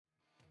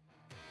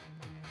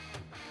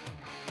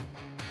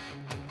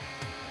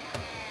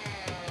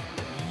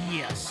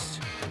funniest.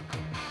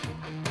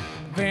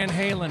 Van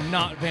Halen,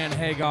 not Van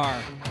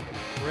Hagar.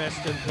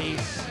 Rest in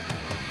peace.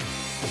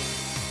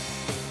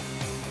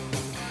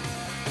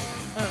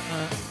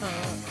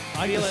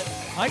 I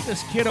like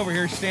this kid over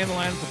here standing in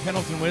line at the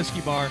Pendleton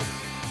Whiskey Bar.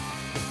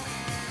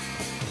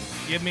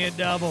 Give me a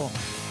double.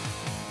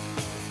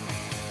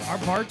 Our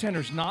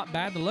bartender's not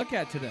bad to look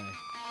at today.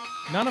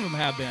 None of them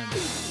have been.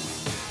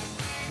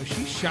 But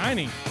she's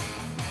shiny.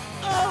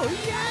 Oh,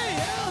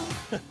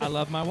 yeah. I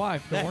love my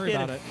wife. Don't worry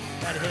about it.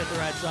 Gotta hit the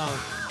right song.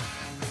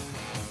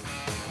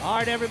 All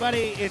right,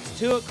 everybody. It's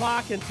 2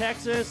 o'clock in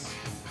Texas.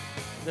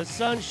 The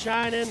sun's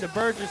shining. The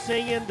birds are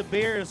singing. The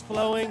beer is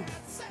flowing.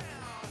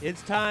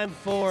 It's time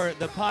for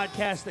the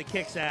podcast that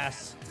kicks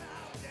ass.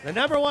 The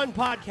 #1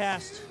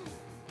 podcast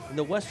in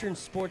the Western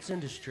sports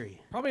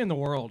industry. Probably in the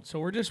world. So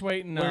we're just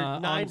waiting We're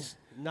on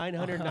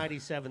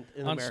 997th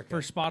in America.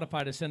 for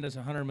Spotify to send us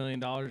 $100 million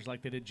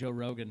like they did Joe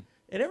Rogan.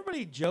 And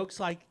everybody jokes,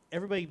 like,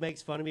 everybody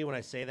makes fun of me when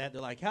I say that.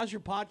 They're like, how's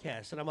your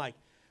podcast? And I'm like,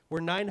 we're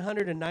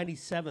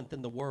 997th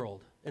in the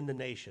world, in the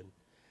nation.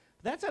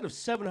 That's out of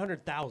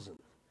 700,000.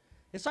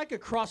 It's like a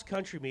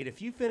cross-country meet.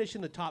 If you finish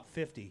in the top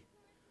 50,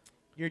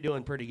 you're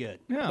doing pretty good.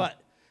 Yeah. But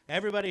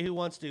everybody who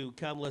wants to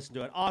come listen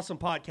to it, awesome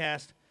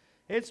podcast.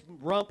 It's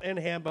Rump and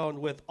Hambone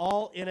with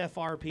all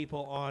NFR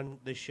people on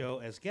the show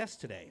as guests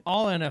today.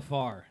 All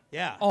NFR.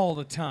 Yeah. All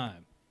the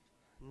time.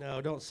 No,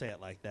 don't say it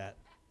like that.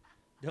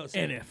 Don't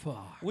say it.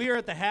 NFR. We are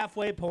at the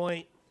halfway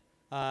point.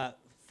 5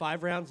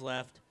 rounds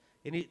left.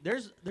 And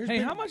there's Hey,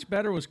 been, how much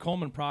better was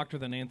Coleman Proctor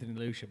than Anthony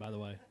Lucia, by the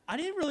way? I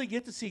didn't really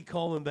get to see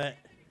Coleman, but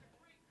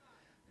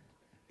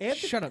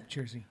Anthony, Shut up,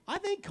 Jersey. I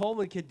think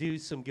Coleman could do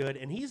some good,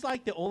 and he's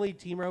like the only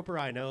team roper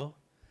I know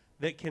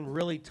that can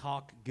really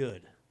talk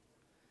good.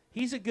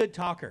 He's a good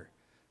talker.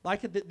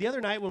 Like the other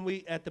night when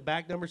we at the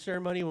back number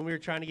ceremony when we were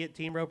trying to get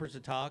team ropers to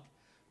talk,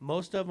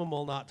 most of them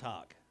will not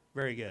talk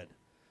very good.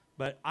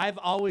 But I've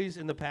always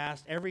in the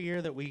past every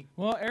year that we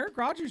Well, Eric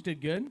Rogers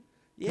did good.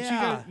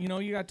 Yeah. But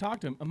you got to talk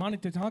to him. Amani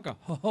Tatanka.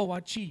 Ho ho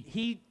wachi.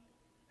 he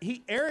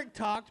Eric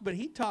talked, but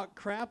he talked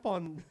crap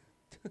on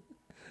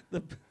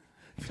the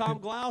Tom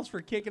Glaus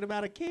for kicking him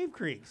out of Cave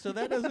Creek. So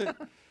that doesn't.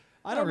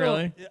 I don't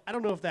really. know. I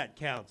don't know if that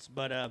counts,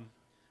 but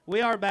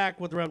we are back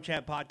with the Rump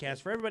Chat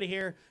podcast. For everybody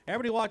here,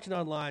 everybody watching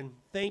online,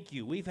 thank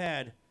you. We've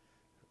had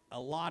a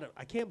lot of.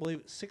 I can't believe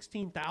it,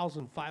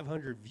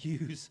 16,500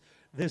 views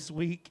this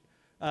week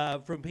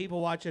from people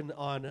watching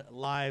on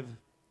live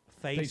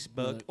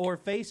Facebook or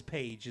Face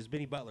Page, as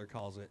Benny Butler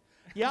calls it.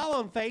 Y'all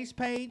on Face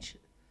Page?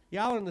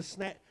 Y'all on the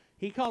Snap?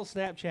 He calls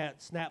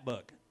Snapchat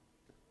Snapbook.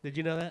 Did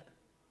you know that?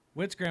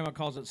 Witt's grandma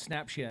calls it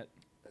Snapchat.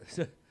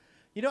 So,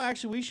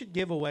 actually, we should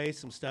give away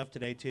some stuff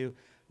today, too.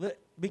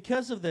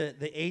 Because of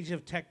the age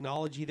of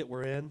technology that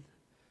we're in,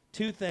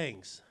 2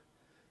 things.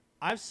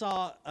 I've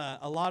saw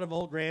a lot of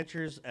old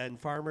ranchers and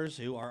farmers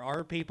who are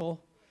our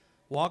people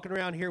walking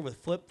around here with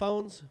flip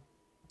phones.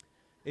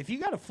 If you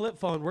got a flip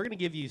phone, we're going to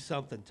give you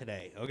something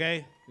today,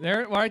 okay?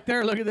 There, right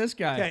there. Look at this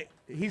guy.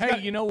 Okay. Hey,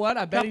 you know what?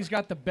 I bet he's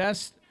got the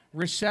best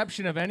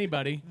reception of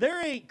anybody.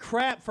 There ain't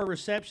crap for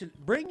reception.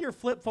 Bring your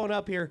flip phone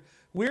up here.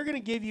 We're going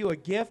to give you a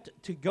gift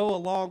to go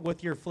along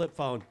with your flip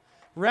phone.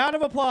 Round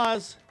of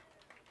applause.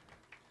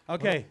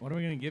 Okay. What are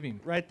we going to give him?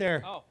 Right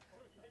there. Oh.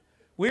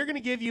 We're going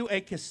to give you a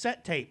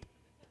cassette tape.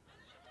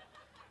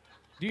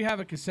 Do you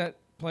have a cassette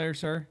player,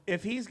 sir?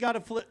 If he's got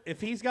a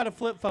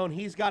flip phone,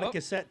 he's got a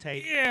cassette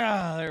tape.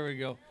 Yeah, there we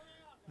go.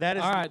 That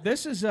is all right.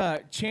 This is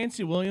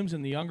Chancey Williams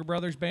and the Younger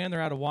Brothers Band.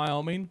 They're out of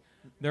Wyoming.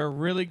 They're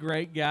really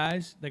great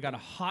guys. They got a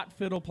hot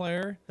fiddle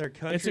player. They're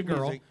country It's a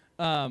girl. music.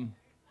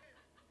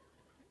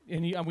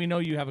 And we know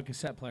you have a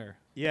cassette player.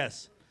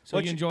 Yes. So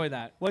you enjoy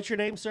that. What's your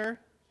name, sir?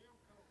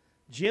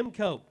 Jim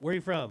Cope. Where are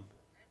you from?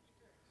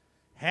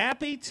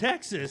 Happy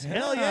Texas.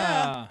 Hell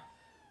yeah.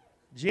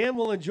 Jim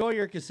will enjoy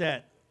your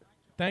cassette.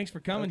 Thanks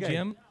for coming, Okay.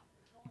 Jim.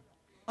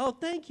 Oh,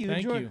 thank you.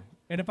 Thank Enjoy. you.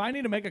 And if I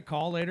need to make a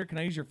call later, can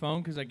I use your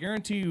phone? Because I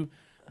guarantee you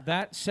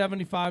that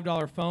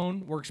 $75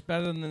 phone works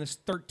better than this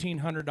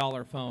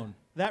 $1,300 phone.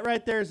 That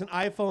right there is an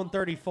iPhone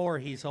 34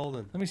 he's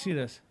holding. Let me see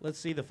this. Let's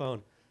see the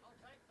phone.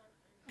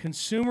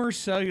 Consumer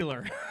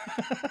Cellular.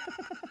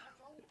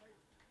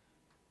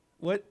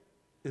 What?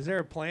 Is there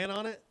a plan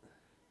on it?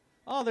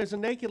 Oh, there's a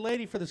naked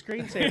lady for the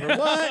screensaver.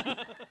 What?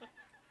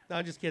 No,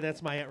 I'm just kidding.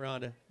 That's my Aunt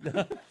Rhonda.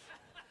 No,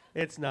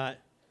 it's not.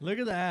 Look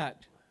at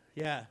that.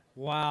 Yeah.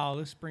 Wow,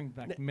 this brings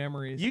back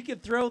memories. You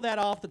could throw that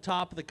off the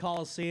top of the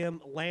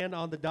Coliseum, land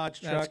on the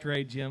Dodge truck. That's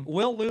great, Jim.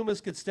 Will Loomis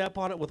could step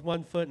on it with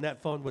 1 foot, and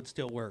that phone would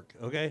still work,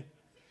 okay?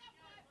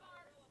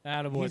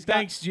 Attaboy.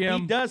 Thanks,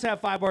 Jim. He does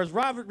have 5 bars.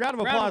 Round of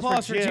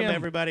applause for Jim,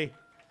 everybody.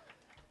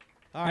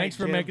 All right, Thanks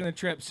for Jim. making the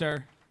trip,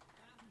 sir.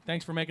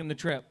 Thanks for making the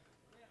trip.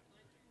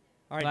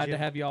 All right, Glad Jim. to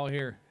have you all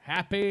here.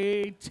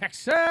 Happy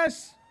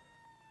Texas!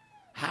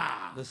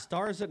 Ha! The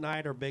stars at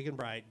night are big and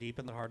bright, deep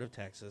in the heart of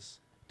Texas.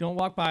 Don't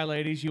walk by,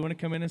 ladies. You want to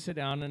come in and sit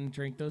down and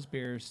drink those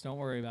beers. Don't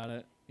worry about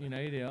it. You know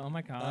you do. Oh,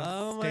 my God.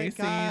 Oh, my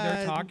Stacy,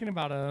 they're God. talking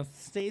about us.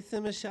 Stacy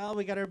and Michelle,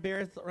 we got our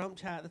beer Rump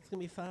Chat. That's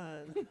going to be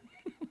fun.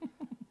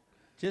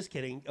 Just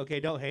kidding. Okay,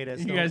 don't hate us.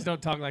 You guys don't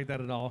talk like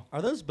that at all.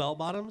 Are those bell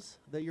bottoms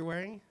that you're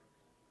wearing?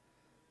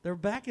 They're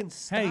back in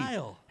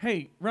style.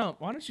 Hey, Rump,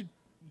 why don't you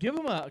give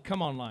them a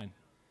come on line?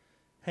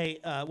 Hey,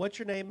 what's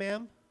your name,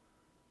 ma'am?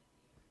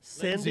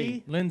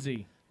 Cindy?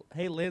 Lindsay.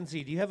 Hey,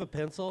 Lindsay, do you have a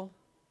pencil?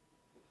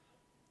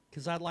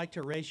 Because I'd like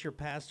to erase your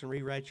past and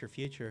rewrite your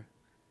future.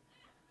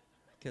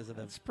 Because of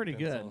That's pretty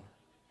pencil.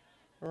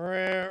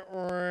 good.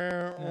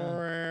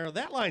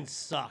 That line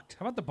sucked.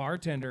 How about the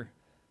bartender?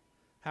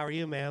 How are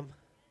you, ma'am?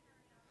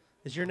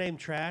 Is your name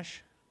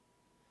Trash?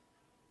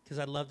 Because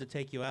I'd love to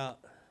take you out.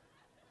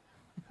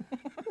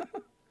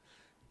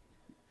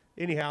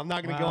 Anyhow, I'm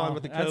not going to go on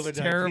with the COVID. That's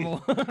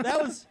terrible.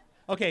 That was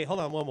okay. Hold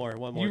on, one more.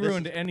 You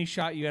ruined any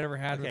shot you ever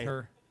had with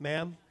her,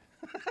 ma'am.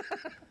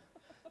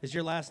 Is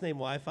your last name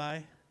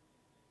Wi-Fi?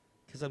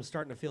 Because I'm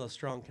starting to feel a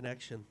strong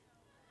connection.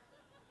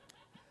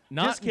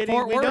 Not just kidding.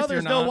 Fort We Worth, know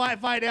there's no not.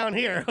 Wi-Fi down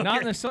here. Okay.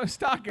 Not in the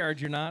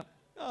stockyards. You're not.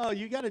 Oh,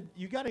 you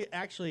gotta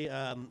actually.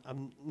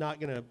 I'm not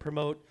gonna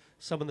promote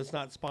someone that's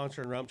not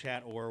sponsoring Rump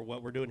Chat or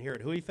what we're doing here at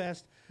Hui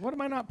Fest. What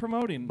am I not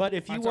promoting? But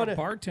if you That's want our to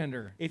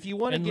bartender, if you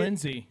want to and get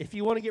Lindsay, if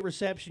you want to get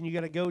reception, you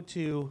got to go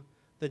to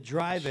the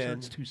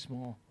drive-in. Shirt's too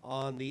small.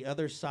 On the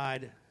other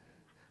side.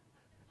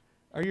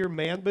 Are your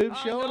man boobs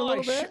showing a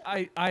little bit?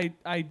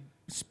 I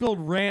spilled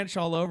ranch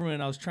all over me,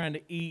 and I was trying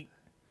to eat.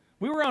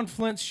 We were on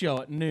Flint's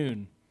show at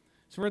noon,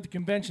 so we're at the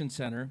convention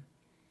center,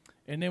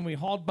 and then we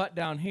hauled butt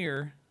down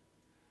here.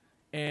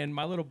 And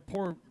my little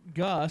poor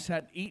Gus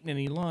hadn't eaten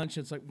any lunch.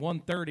 It's like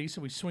 1:30,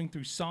 so we swing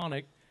through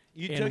Sonic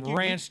and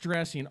ranch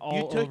dressing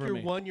all over me. You took your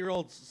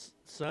 1-year-old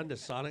son to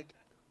Sonic?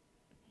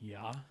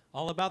 Yeah.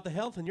 All about the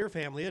health in your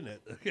family, isn't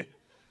it?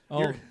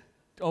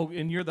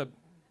 And you're the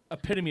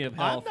epitome of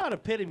health. I'm not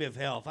epitome of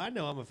health. I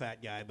know I'm a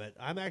fat guy, but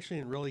I'm actually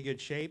in really good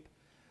shape.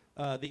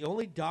 The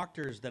only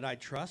doctors that I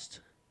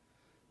trust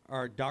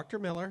are Dr.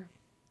 Miller,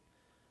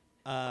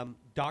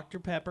 Dr.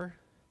 Pepper,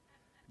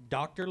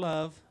 Dr.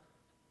 Love,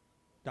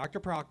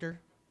 Dr.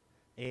 Proctor,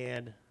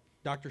 and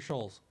Dr.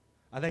 Scholl's.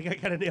 I think I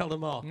kind of nailed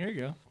them all. There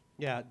you go.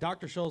 Yeah,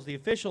 Dr. Scholl's, the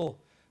official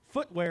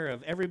footwear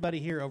of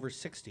everybody here over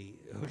 60.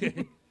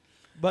 Okay,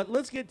 but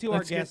let's get to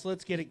our guests.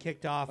 Let's get it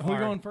kicked off. Who's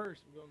going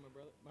first? We going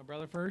my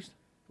brother first?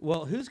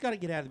 Well, who's got to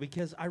get out of it?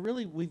 Because I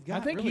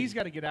think he's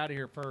got to get out of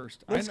here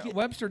first.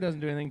 Webster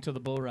doesn't do anything till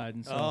the bull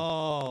riding.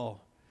 So.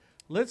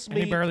 Let's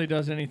meet. He barely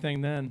does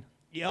anything then.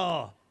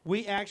 Yeah,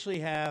 we actually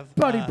have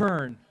Buddy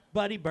Byrne.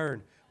 Buddy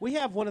Byrne. We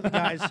have one of the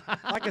guys,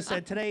 like I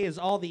said, today is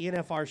all the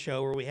NFR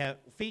show where we have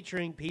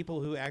featuring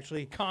people who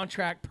actually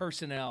contract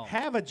personnel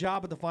have a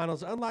job at the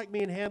finals, unlike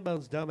me and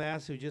Hambone's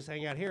dumbass who just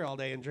hang out here all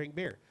day and drink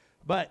beer.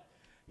 But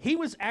he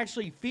was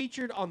actually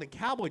featured on the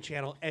Cowboy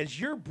Channel as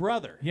your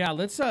brother. Yeah,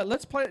 let's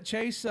play it,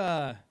 Chase.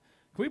 Can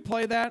we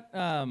play that?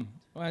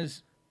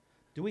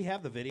 Do we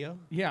have the video?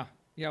 Yeah,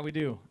 we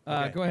do.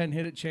 Okay. Go ahead and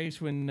hit it, Chase.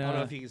 When I don't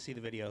know if you can see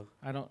the video.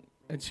 I don't.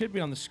 It should be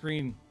on the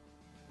screen.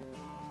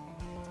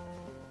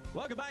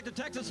 Welcome back to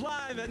Texas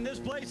Live, and this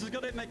place is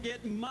going to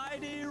get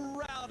mighty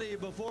rowdy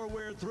before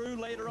we're through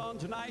later on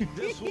tonight.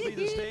 This will be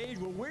the stage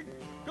where we're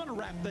going to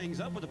wrap things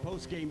up with a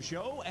post-game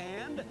show,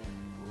 and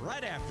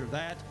right after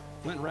that,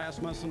 Flint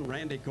Rasmussen,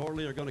 Randy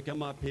Corley are going to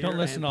come up here Don't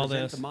listen and to all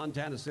present this. the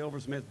Montana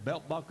Silversmith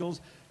belt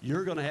buckles.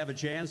 You're going to have a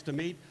chance to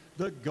meet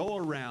the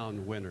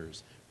go-around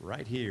winners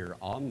right here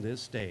on this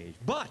stage.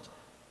 But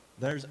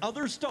there's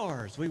other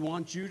stars we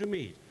want you to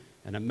meet.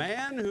 And a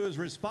man who is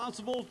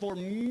responsible for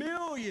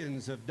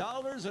millions of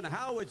dollars and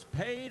how it's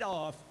paid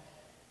off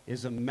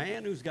is a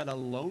man who's got a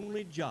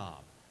lonely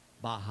job.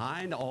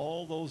 Behind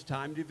all those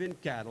timed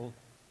event cattle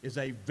is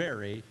a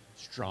very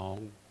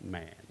strong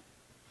man.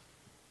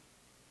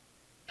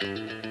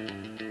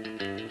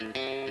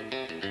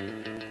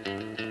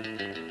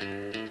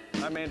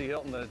 I'm Andy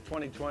Hilton, the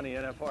 2020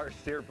 NFR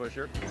steer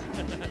pusher.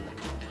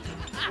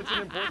 It's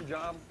an important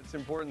job. It's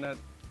important that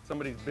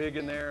somebody's big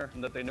in there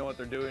and that they know what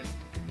they're doing.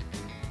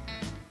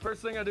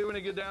 First thing I do when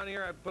I get down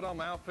here, I put on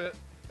my outfit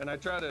and I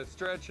try to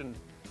stretch and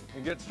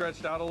get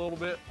stretched out a little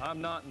bit. I'm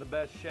not in the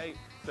best shape,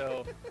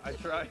 so I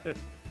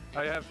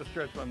have to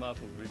stretch my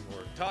muscles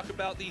before. Talk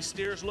about these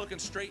steers looking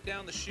straight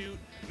down the chute,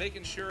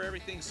 making sure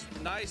everything's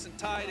nice and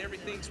tight,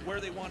 everything's where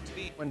they want to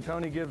be. When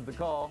Tony gives the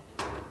call,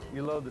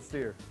 you load the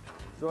steer.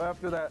 So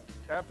after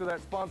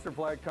that sponsor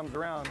flag comes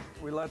around,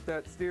 we let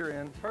that steer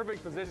in.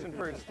 Perfect position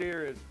for a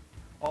steer is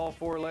all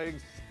four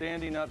legs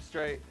standing up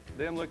straight,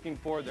 them looking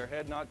forward, their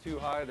head not too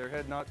high, their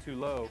head not too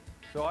low.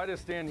 So I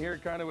just stand here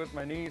kind of with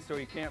my knees so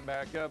he can't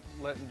back up,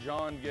 letting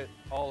John get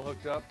all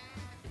hooked up.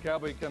 The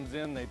cowboy comes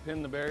in, they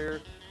pin the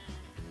barrier,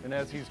 and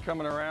as he's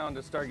coming around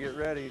to start get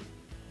ready,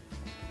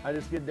 I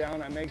just get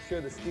down, I make sure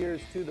the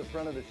steer's to the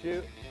front of the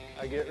chute.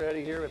 I get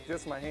ready here with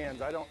just my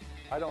hands. I don't,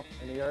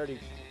 and he already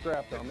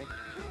strapped on me.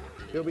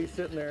 He'll be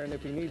sitting there, and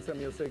if he needs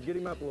something, he'll say, get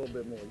him up a little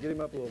bit more, get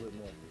him up a little bit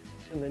more.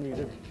 And then you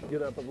just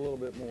get up a little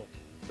bit more.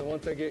 So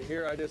once I get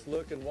here, I just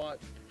look and watch,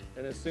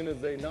 and as soon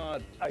as they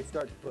nod, I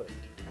start to push.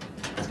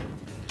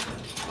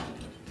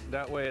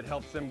 That way it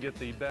helps them get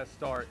the best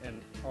start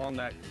and on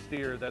that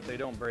steer that they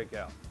don't break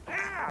out.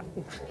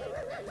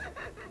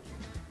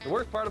 The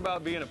worst part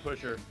about being a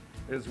pusher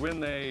is when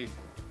they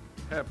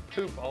have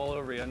poop all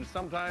over you. And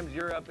sometimes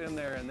you're up in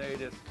there and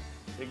it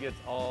gets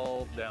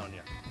all down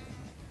you.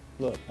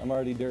 Look, I'm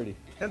already dirty.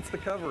 Hence the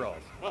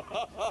coveralls.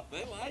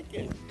 They like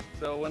it.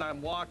 So when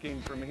I'm walking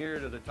from here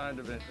to the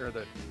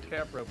the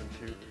cap rope and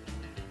shoot,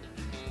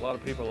 a lot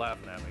of people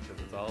laughing at me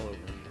because it's all over.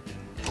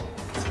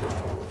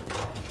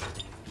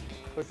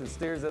 Pushing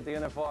steers at the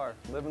NFR,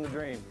 living the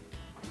dream.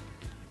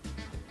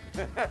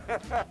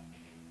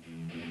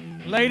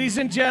 Ladies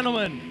and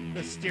gentlemen,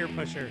 The steer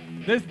pusher.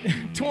 this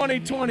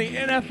 2020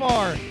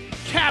 NFR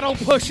Cattle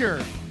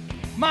Pusher,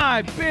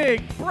 my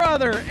big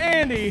brother,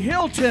 Andy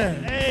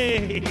Hilton.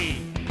 Hey!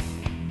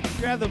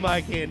 Grab the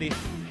mic, Andy.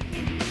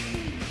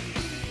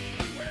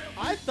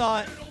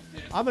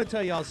 I'm going to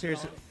tell y'all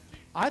seriously,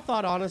 I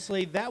thought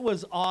honestly that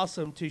was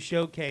awesome to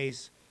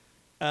showcase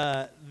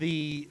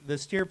the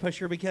steer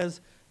pusher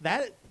because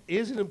that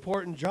is an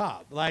important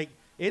job. Like,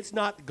 it's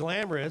not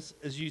glamorous,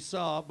 as you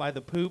saw by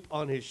the poop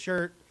on his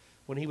shirt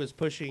when he was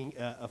pushing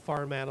a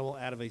farm animal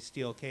out of a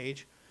steel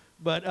cage.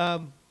 But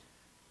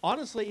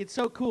honestly, it's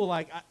so cool.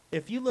 Like,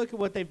 if you look at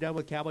what they've done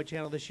with Cowboy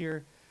Channel this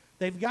year,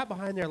 they've got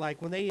behind there,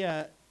 like when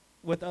they,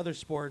 with other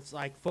sports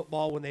like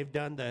football, when they've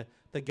done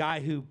the guy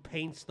who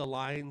paints the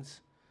lines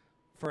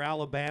for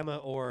Alabama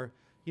or,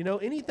 you know,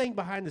 anything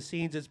behind the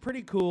scenes. It's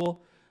pretty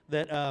cool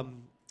that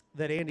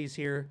that Andy's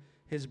here.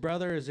 His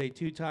brother is a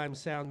 2-time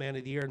Sound Man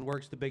of the Year and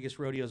works the biggest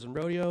rodeos in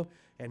rodeo,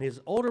 and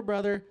his older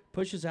brother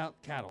pushes out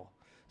cattle.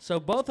 So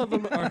both of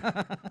them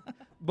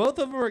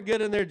are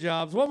good in their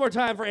jobs. One more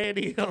time for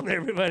Andy on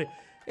everybody.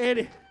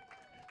 Andy,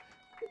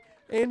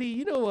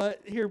 you know what?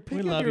 Here, pick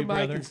We up love your you, mic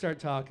brother. and start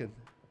talking.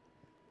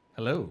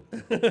 Hello.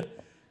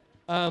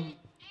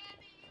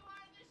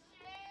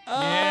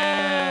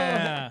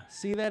 Yeah.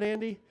 See that,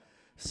 Andy?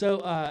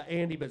 So,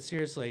 Andy, but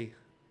seriously,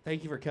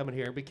 thank you for coming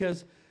here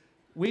because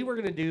we were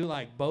going to do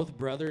like both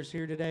brothers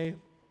here today.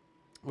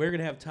 We are going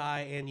to have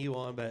Ty and you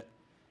on, but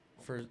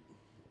for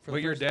Well,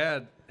 your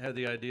dad had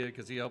the idea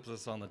because he helps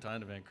us on the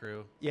Time Event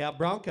crew. Yeah,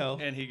 Bronco.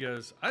 And he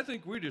goes, I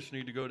think we just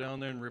need to go down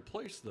there and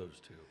replace those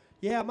two.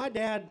 Yeah, my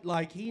dad,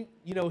 like, he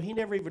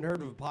never even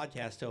heard of a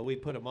podcast till we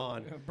put him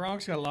on.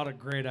 Brock's got a lot of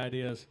great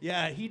ideas.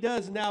 Yeah, he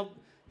does. Now,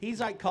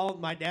 he's like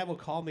my dad will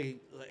call me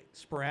like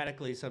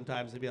sporadically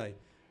sometimes and be like,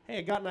 hey,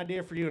 I got an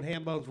idea for you and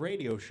Hambone's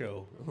radio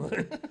show.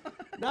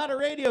 Not a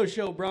radio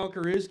show,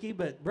 Bronkarooski,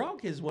 but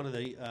Bronk is one of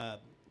the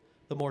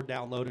more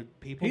downloaded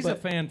people. He's but a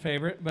fan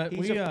favorite, but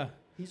he's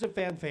a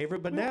fan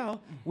favorite. But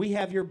now we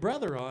have your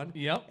brother on.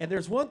 Yep. And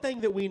there's one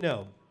thing that we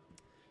know.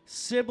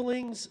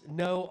 Siblings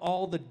know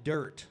all the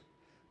dirt.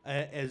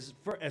 As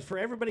for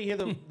everybody here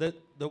that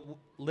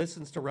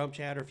listens to Rump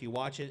Chat, or if you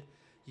watch it,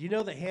 you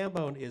know that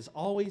Hambone is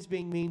always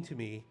being mean to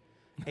me.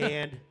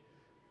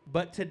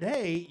 But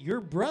today, your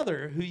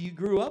brother, who you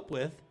grew up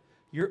with,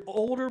 your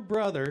older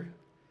brother,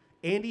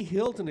 Andy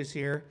Hilton, is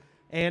here.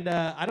 And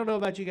I don't know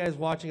about you guys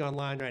watching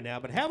online right now,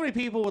 but how many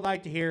people would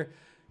like to hear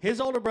his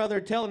older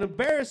brother tell an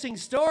embarrassing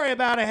story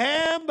about a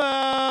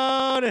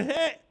Hambone?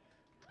 Hey,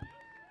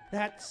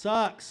 that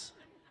sucks.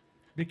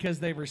 because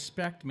they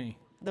respect me.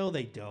 No,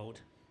 they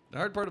don't. The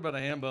hard part about a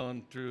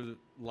Hambone through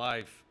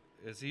life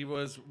is he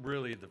was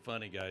really the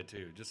funny guy,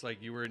 too, just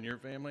like you were in your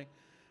family.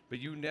 But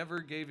you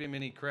never gave him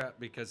any crap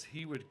because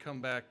he would come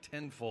back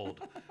tenfold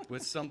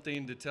with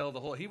something to tell the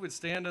whole. He would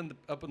stand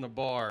up in the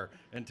bar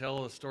and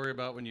tell a story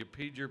about when you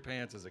peed your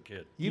pants as a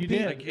kid. You peed-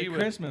 did Like he at would,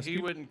 Christmas. he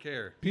wouldn't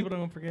care. People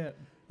don't forget.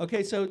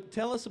 Okay, so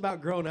tell us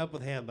about growing up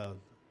with Hambone.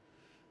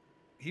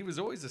 He was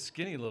always a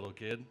skinny little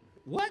kid,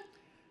 What?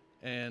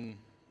 and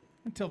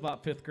Until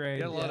about fifth he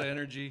grade. had a lot of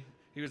energy.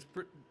 He was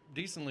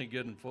decently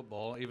good in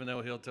football, even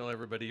though he'll tell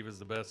everybody he was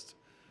the best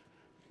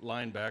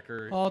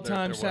linebacker.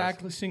 All-time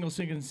there was.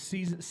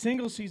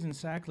 single season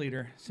sack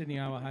leader, Sydney,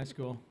 Iowa High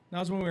School. That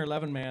was when we were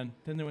 11-man.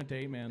 Then they went to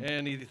 8-man.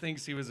 And he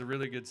thinks he was a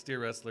really good steer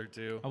wrestler,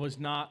 too. I was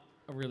not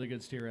a really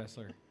good steer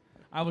wrestler.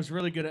 I was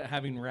really good at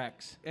having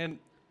wrecks. And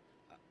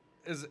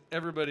as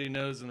everybody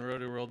knows in the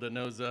rodeo world that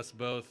knows us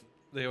both,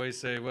 they always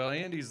say, well,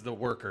 Andy's the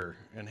worker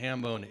and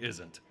Hambone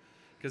isn't.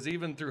 Because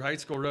even through high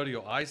school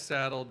rodeo, I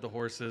saddled the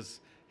horses.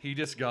 He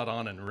just got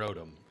on and rode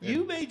them.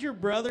 You made your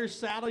brother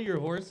saddle your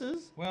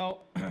horses?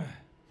 Well,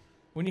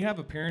 when you have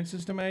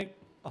appearances to make,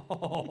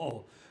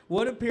 Oh,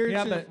 what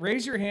appearances? yeah, but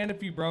raise your hand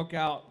if you broke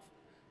out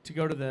to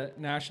go to the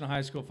National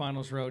High School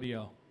Finals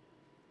Rodeo.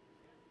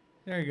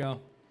 There you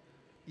go.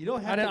 you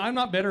don't have to, I'm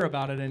not bitter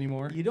about it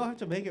anymore. you don't have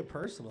to make it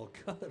personal.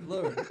 God,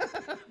 Lord.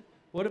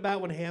 What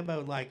about when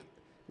Hambone, like,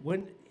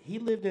 when he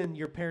lived in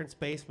your parents'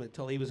 basement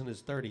till he was in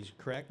his 30s,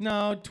 correct?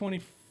 No,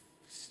 20.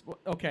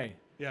 Okay.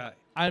 Yeah.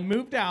 I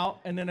moved out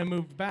and then I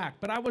moved back,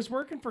 but I was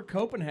working for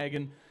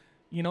Copenhagen,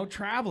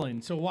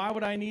 traveling. So why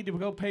would I need to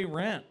go pay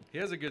rent? He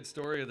has a good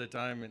story of the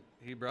time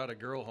he brought a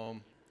girl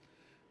home,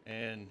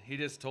 and he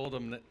just told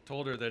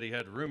her that he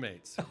had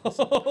roommates.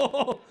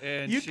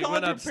 And You she called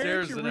went your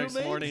upstairs parents the your next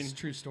roommates? morning. It's a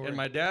true story. And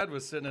my dad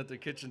was sitting at the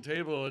kitchen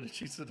table, and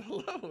she said,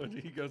 hello. And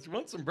he goes, you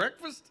want some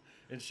breakfast?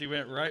 And she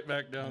went right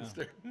back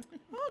downstairs.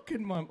 Oh,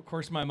 good mom. Of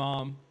course, my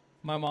mom.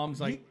 My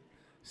mom's like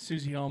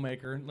Susie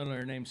Homemaker, little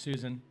her name's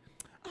Susan.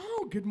 Oh,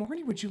 Oh, good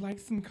morning. Would you like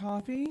some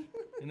coffee?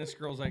 And this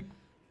girl's like,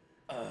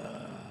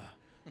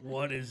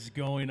 what is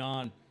going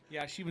on?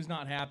 Yeah, she was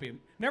not happy.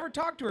 Never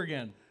talked to her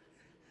again.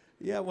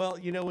 Yeah, well,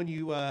 you know when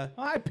you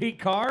Hi, Pete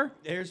Carr.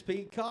 there's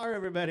Pete Carr,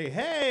 everybody.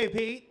 Hey,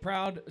 Pete.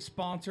 Proud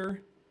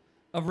sponsor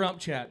of Rump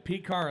Chat.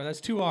 Pete Carr.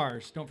 That's 2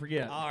 R's. Don't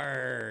forget.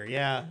 Arr,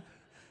 yeah.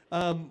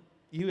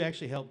 You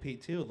actually helped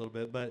Pete too a little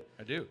bit, but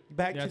I do.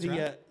 back That's to the.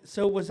 right.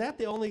 So was that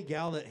the only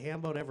gal that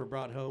Hambone ever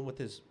brought home with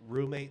his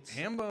roommates?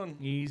 Hambone.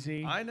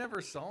 Easy. I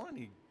never saw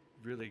any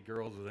really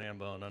girls with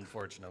hambone,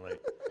 unfortunately.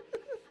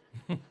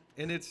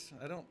 And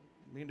I don't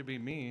mean to be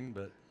mean,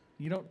 but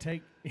You don't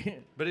take.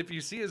 if you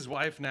see his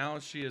wife now,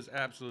 she is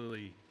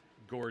absolutely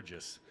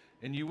gorgeous.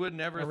 And you would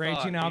never A thought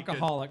raging he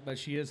alcoholic, but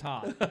she is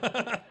hot.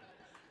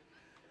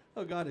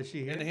 Oh God, is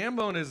she here? And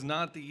Hambone is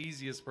not the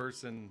easiest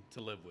person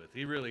to live with.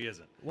 He really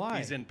isn't. Why?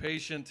 He's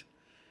impatient.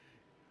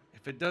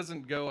 If it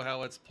doesn't go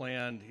how it's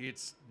planned,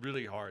 it's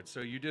really hard. So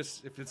you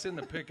just, if it's in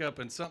the pickup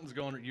and something's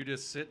going, you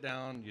just sit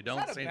down. You don't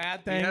that a say. bad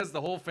He thing? has the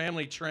whole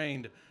family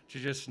trained to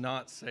just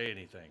not say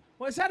anything.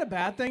 Well, is that a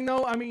bad thing,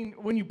 though? I mean,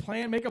 when you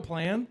make a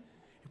plan,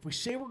 if we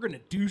say we're going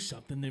to do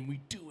something, then we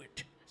do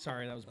it.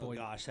 Sorry, that was Oh Boyd.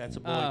 gosh, that's a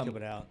boy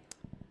coming out.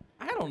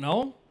 I don't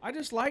know. I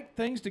just like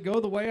things to go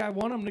the way I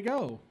want them to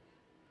go.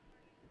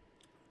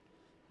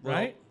 Well,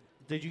 Right?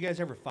 Did you guys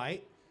ever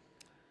fight?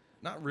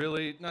 Not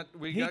really. Not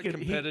we He got could-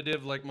 he-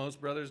 competitive like most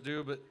brothers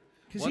do, but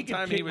Because one he can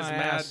time kick he was my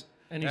mad ass,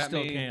 and he at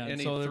still me, can. and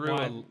he So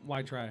threw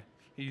why try?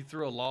 he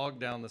threw a log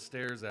down the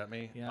stairs at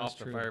me Yeah, off that's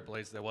the true.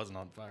 fireplace that wasn't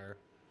on fire.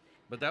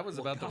 But that was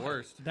about the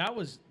worst. That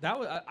was.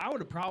 I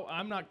would have probably.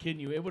 I'm not kidding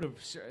you. It would have.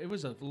 It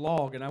was a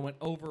log, and I went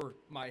over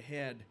my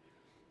head,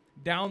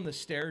 down the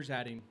stairs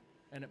at him,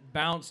 and it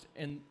bounced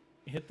and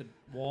hit the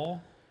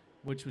wall,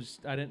 which was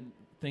I didn't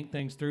think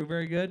things through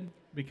very good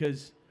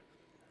because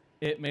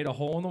it made a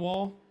hole in the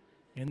wall,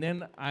 and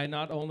then I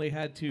not only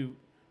had to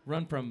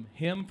run from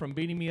him from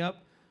beating me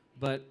up,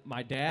 but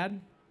my dad,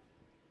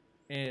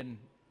 and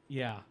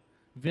yeah,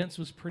 Vince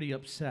was pretty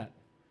upset.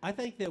 I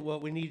think that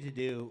what we need to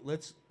do,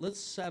 let's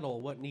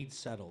settle what needs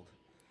settled.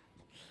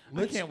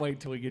 I can't wait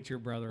till we get your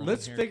brother on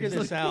let's here, figure 'cause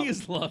this out. He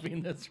is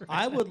loving this right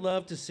I now. would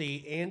love to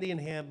see Andy and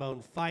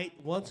Hambone fight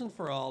once and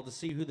for all to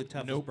see who the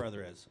toughest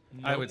brother is.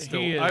 I would He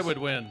still. is. I would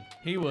win.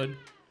 He would.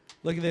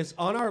 Look at this.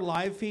 On our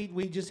live feed,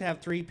 we just have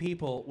 3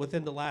 people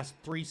within the last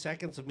 3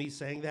 seconds of me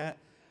saying that.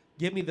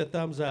 Give me the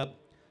thumbs up.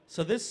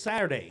 So this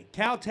Saturday,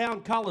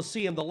 Cowtown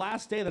Coliseum, the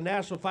last day of the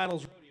National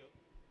Finals Rodeo.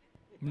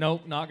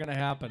 Nope, not going to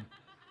happen.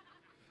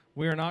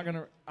 We are not going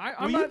to.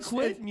 I'm Will not you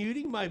quit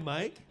muting my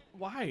mic?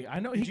 Why? I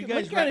know Did he you can,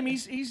 guys look at ra- him.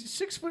 He's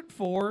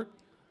 6'4",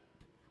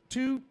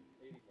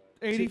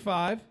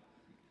 285,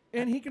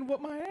 and he can whoop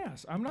my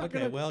ass. I'm not Okay,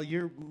 gonna. well,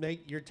 you're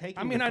taking.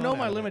 I mean, the I fun know out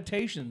my of it.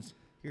 limitations.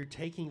 You're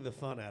taking the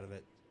fun out of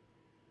it,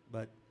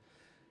 but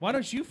Why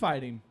don't you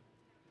fight him?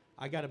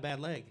 I got a bad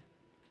leg.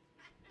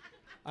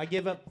 I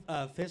give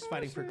up fist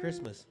fighting for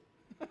Christmas.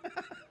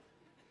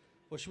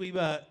 Well, should we?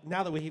 Now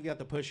that we've got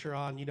the pusher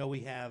on, you know, we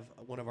have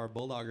one of our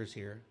bulldoggers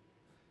here,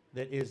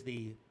 that is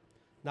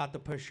not the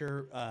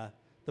pusher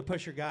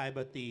guy,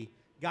 but the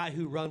guy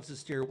who runs the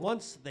steer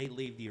once they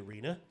leave the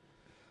arena.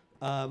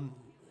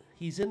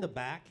 He's in the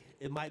back.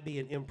 It might be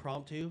an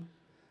impromptu.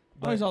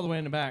 Oh, he's all the way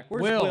in the back.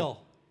 Where's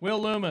Will? Will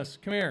Loomis,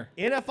 come here.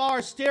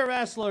 NFR steer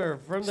wrestler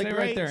from the Stay right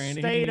great there, Andy. He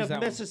can state use of that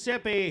one.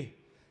 Mississippi.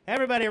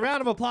 Everybody, a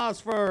round of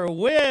applause for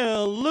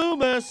Will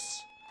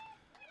Loomis.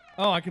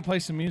 Oh, I can play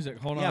some music.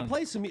 Hold Yeah, on.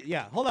 play some.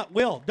 Yeah, hold on.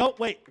 Will, don't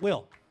wait.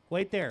 Will,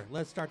 wait there.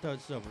 Let's start those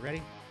over.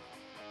 Ready?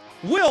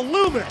 Will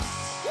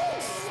Loomis.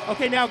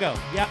 Okay, now go.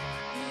 Yep.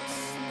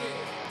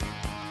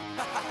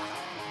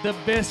 The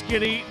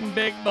biscuit eating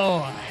big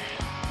boy.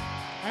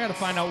 I got to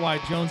find out why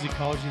Jonesy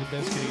calls you the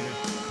biscuit eater.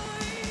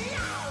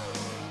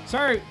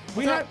 Sorry,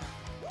 we had.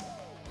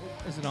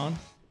 Is it on?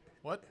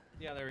 What?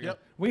 Yeah, there we Yep.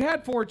 go. We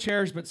had 4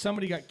 chairs, but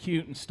somebody got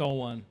cute and stole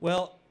one.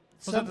 Well,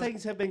 some that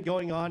things have been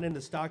going on in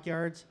the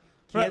stockyards.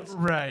 Right. Kids,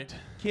 Right.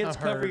 kids I've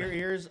cover heard. your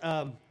ears.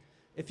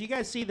 If you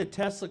guys see the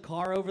Tesla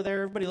car over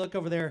there, everybody look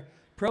over there.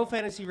 Pro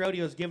Fantasy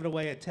Rodeo is giving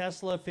away a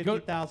Tesla,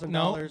 $50,000.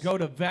 No, go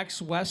to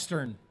Vex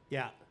Western.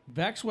 Yeah.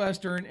 Vex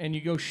Western, and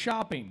you go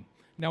shopping.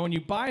 Now, when you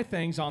buy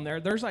things on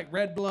there, there's like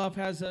Red Bluff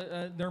has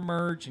their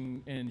merch,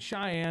 and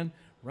Cheyenne,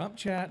 Rump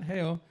Chat,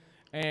 hey-o.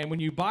 And when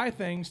you buy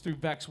things through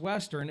Vex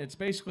Western, it's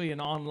basically an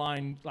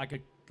online,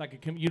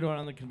 you do it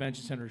on the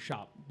convention center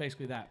shop,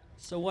 basically that.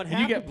 So what And you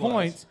happened get was-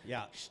 points.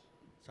 Yeah.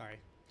 Sorry.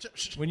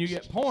 When you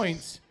get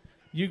points,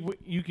 you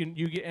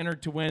get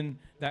entered to win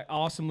that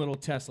awesome little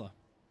Tesla.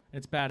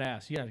 It's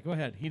badass. Yeah, go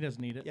ahead. He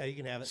doesn't need it. Yeah, you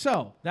can have it.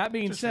 So that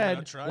being Just figured said,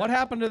 I'd try what it.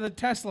 happened to the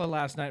Tesla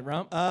last night,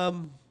 Rump?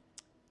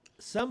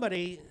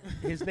 Somebody,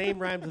 his name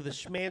rhymes with a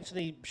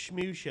Schmanchny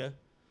Schmusha.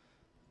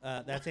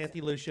 That's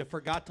Anthony Lucia.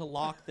 Forgot to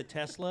lock the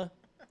Tesla.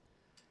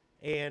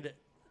 And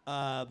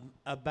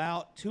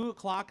about 2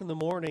 o'clock in the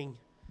morning,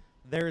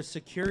 there is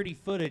security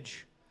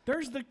footage.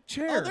 There's the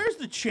chair. Oh, there's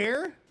the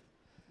chair.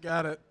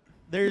 Got it.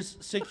 There's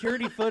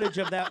security footage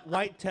of that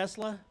white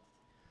Tesla.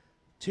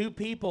 2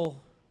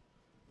 people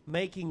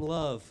making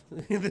love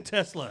in the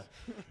Tesla.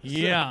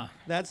 Yeah.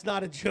 That's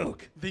not a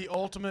joke. The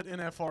ultimate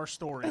NFR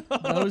story.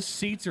 Those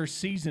seats are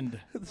seasoned.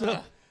 So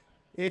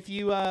if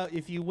you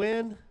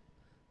win,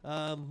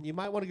 you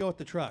might want to go with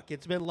the truck.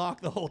 It's been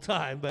locked the whole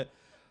time, but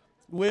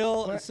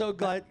Will, so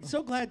glad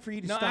for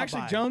you to No, stop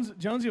actually, by.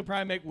 Jonesy will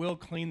probably make Will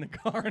clean the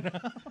car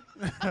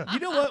now. You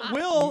know what,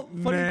 Will?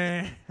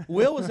 Nah.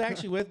 Will was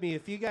actually with me.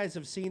 If you guys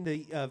have seen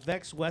the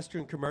Vex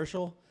Western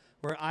commercial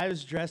where I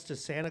was dressed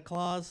as Santa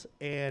Claus,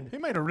 and He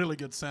made a really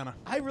good Santa.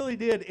 I really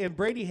did, and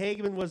Brady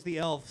Hageman was the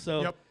elf.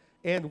 So, Yep.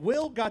 and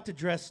Will got to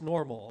dress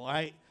normal,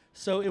 right?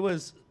 So it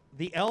was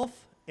the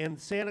elf and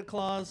Santa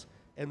Claus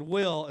and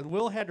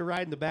Will had to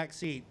ride in the back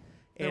seat.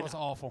 It And was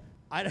awful.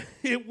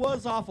 it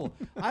was awful.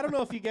 I don't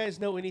know if you guys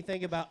know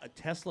anything about a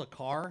Tesla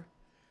car.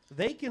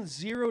 They can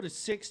 0 to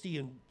 60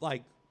 in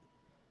like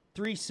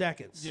 3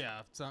 seconds.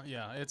 Yeah,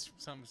 it's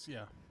something's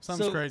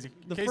something's So crazy.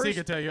 the Casey first-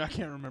 could tell you. I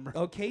can't remember.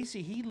 Oh,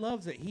 Casey, he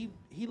loves it. He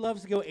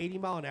loves to go 80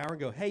 mile an hour and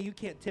go, hey, you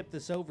can't tip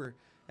this over.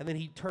 And then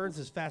he turns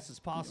as fast as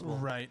possible.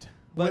 Right.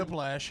 But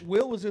Whiplash.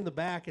 Will was in the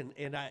back, and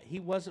he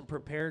wasn't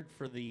prepared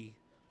for the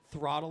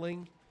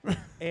throttling.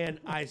 And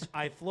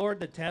I floored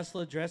the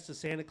Tesla dressed as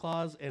Santa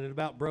Claus, and it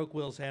about broke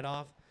Will's head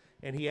off.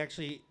 And he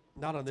actually,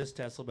 not on this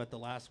Tesla, but the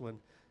last one,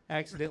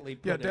 accidentally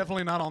put Yeah,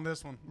 definitely not on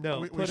this one. No,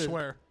 we put a-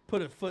 swear.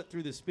 put a foot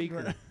through the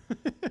speaker.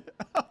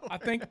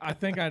 I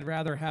think I'd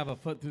rather have a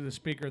foot through the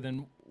speaker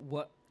than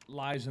what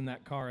lies in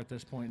that car at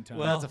this point in time.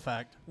 Well, That's a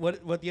fact.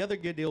 What the other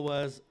good deal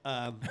was,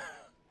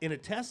 in a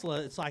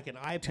Tesla, it's like an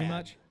iPad. Too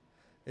much?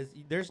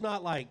 There's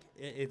not like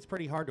it's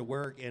pretty hard to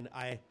work, and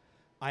I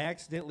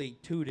accidentally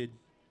tooted.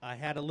 I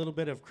had a little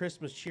bit of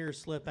Christmas cheer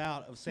slip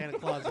out of Santa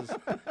Claus's,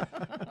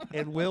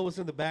 and Will was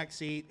in the back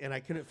seat, and I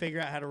couldn't figure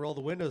out how to roll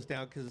the windows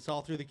down because it's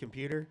all through the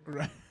computer.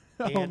 Right.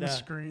 And, on the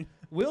screen.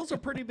 Will's a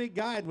pretty big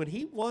guy, and when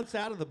he wants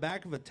out of the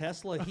back of a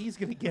Tesla, he's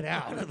going to get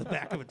out of the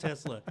back of a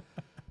Tesla.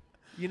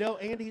 You know,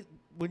 Andy,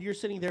 when you're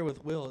sitting there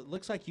with Will, it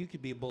looks like you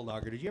could be a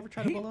bulldogger. Did you ever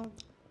try to bulldog?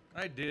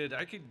 I did.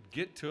 I could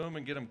get to him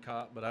and get him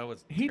caught, but I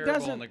was He terrible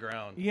doesn't- on the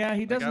ground. yeah,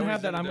 he doesn't I have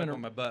always that, ended I'm up gonna-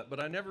 on my butt,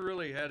 but I never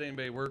really had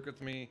anybody work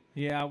with me.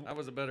 yeah, I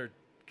was a better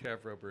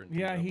calf roper. And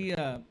yeah. team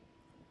roper.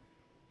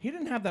 He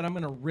didn't have that. I'm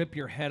gonna rip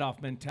your head off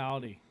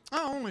mentality.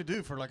 I only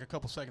do for like a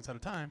couple seconds at a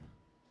time.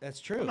 That's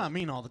true. I'm not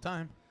mean all the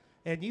time.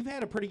 And you've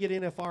had a pretty good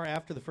NFR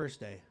after the first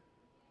day.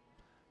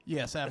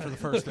 Yes, after the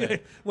first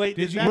day. Wait,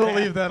 Did is you- that We'll bad?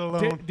 leave that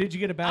alone. Did you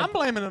get a bad? I'm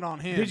blaming it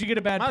on him. Did you get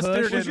a bad my push?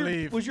 steer Was didn't your,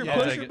 leave. was your yeah.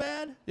 pusher Take it.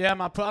 bad? Yeah,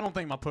 I don't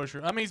think my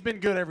pusher. I mean, he's been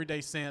good every day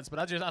since, but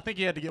I think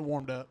he had to get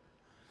warmed up.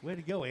 Way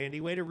to go,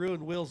 Andy. Way to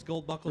ruin Will's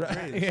gold buckle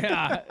dreams.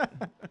 Yeah.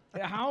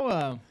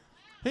 How?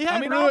 He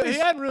hadn't, he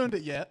hadn't ruined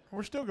it yet.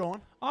 We're still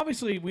going.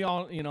 Obviously, we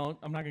all,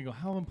 I'm not gonna go.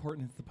 How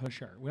important is the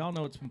pusher? We all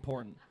know it's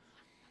important,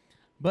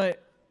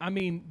 but I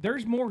mean,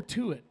 there's more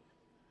to it.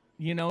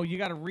 You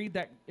got to read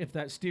that if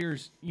that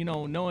steer's,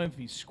 know if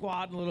he's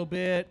squatting a little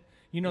bit.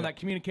 That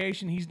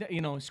communication. He's,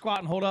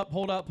 squatting, hold up.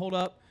 Kind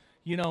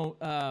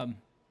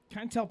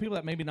of tell people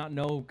that maybe not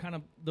know kind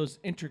of those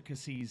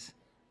intricacies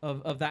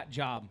of that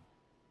job.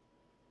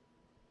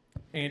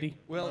 Andy.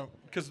 Well,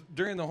 because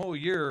during the whole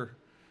year,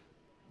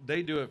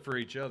 they do it for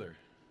each other.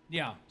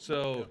 Yeah.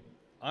 So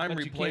I'm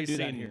But you can't do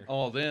that replacing here.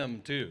 all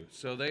them too.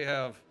 So they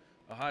have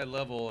a high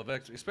level of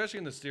especially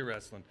in the steer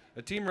wrestling.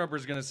 A team rubber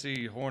is going to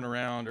see horn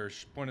around or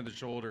point of the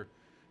shoulder,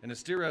 and the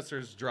steer wrestler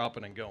is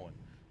dropping and going.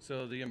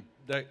 So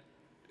that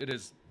it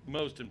is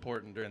most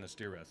important during the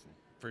steer wrestling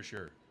for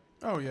sure.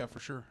 Oh yeah, for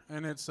sure.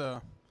 And it's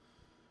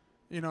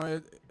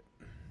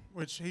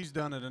which he's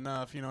done it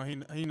enough. He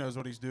knows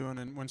what he's doing.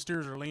 And when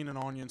steers are leaning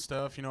on you and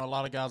stuff, a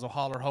lot of guys will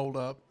holler, hold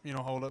up.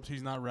 Hold ups.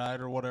 He's not right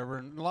or whatever.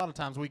 And a lot of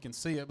times we can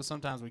see it, but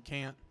sometimes we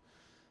can't.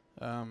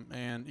 I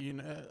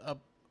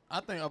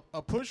think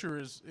a pusher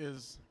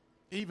is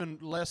even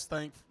less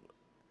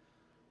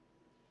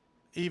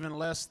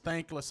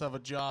thankless of a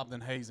job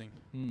than hazing.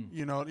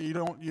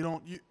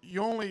 You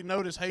only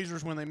notice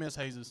hazers when they miss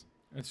hazes.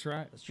 That's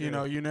right.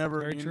 You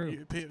never Very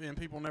true. and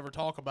people never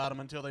talk about them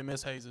until they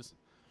miss hazes.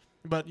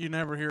 But you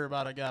never hear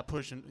about a guy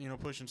pushing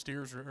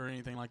steers or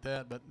anything like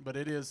that. But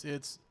it's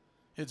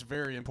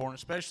very important,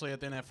 especially at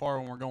the NFR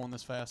when we're going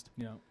this fast.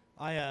 Yeah.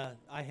 I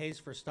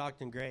hazed for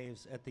Stockton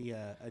Graves at the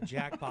a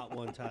jackpot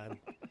one time,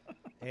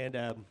 and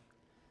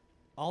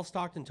all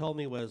Stockton told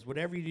me was,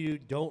 whatever you do,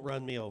 don't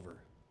run me over.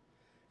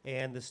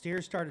 And the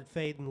steer started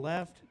fading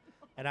left,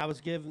 and I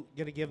was going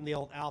to give him the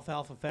old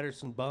Alfalfa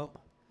Feddersen bump,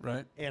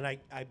 Right. and I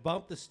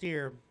bumped the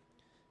steer,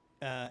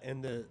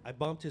 and I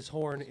bumped his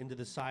horn into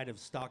the side of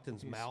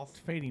Stockton's It's mouth.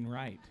 fading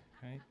right.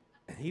 Right.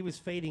 He was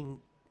fading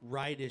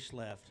rightish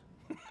left.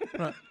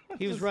 Right.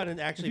 He was running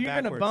If actually you're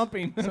gonna backwards. bump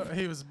him, So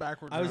he was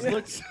backwards. I was around.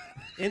 looking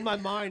in my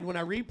mind when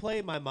I replay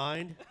in my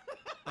mind.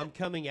 I'm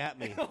coming at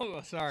me.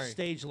 oh, sorry.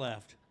 Stage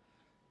left.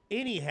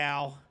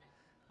 Anyhow,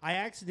 I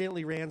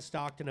accidentally ran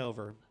Stockton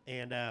over,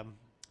 and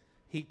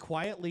he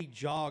quietly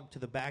jogged to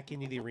the back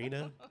end of the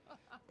arena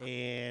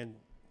and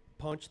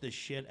punched the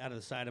shit out of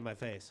the side of my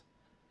face.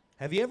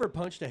 Have you ever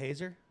punched a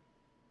hazer?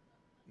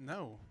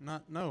 No,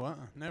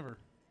 never.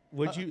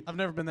 Would you? I've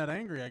never been that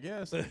angry, I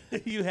guess.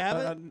 You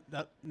haven't?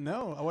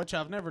 No, which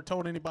I've never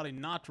told anybody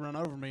not to run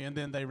over me, and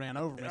then they ran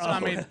over me. So, I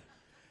mean,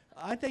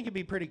 I think it'd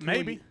be pretty cool.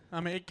 maybe.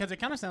 I mean, because it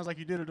kind of sounds like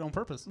you did it on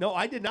purpose. No,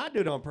 I did not do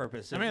it on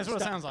purpose. I mean, that's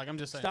what it sounds like. I'm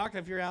just saying. Stockton,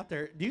 if you're out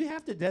there, do you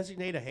have to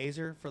designate a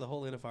hazer for the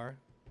whole NFR?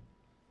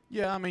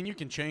 Yeah, I mean, you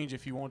can change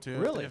if you want to.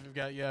 Really? If you've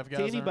got, if To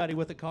guys anybody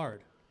with a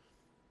card?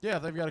 yeah,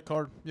 if they've got a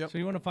card. Yep. So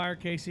you want to fire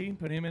Casey?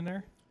 Put him in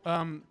there.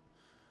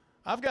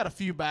 I've got a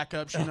few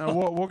backups. You know,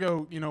 we'll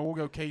go. You know, we'll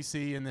go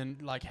KC and then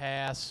like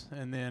Haas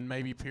and then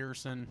maybe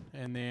Pearson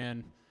and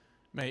then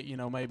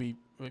maybe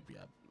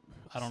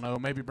I don't know.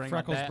 Maybe bring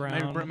Freckles my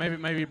dad.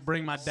 Brown. Maybe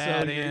bring my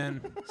dad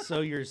in.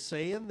 So you're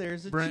saying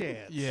there's a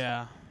chance?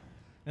 Yeah.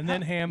 And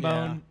then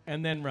Hambone,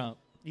 and then Rump.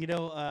 You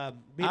know,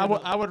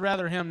 I would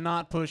rather him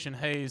not pushing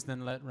Hayes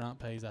than let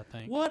Rump Hayes, I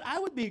think. what I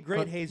would be a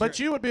great hazer. But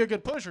you would be a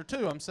good pusher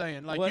too. I'm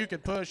saying, like What- you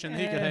could push and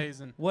he could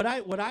haze and. what I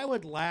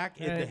would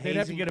lack in the They'd hazing.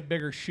 have to get a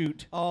bigger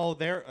shoot. Oh,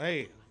 there.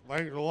 Hey,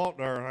 thanks a lot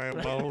there,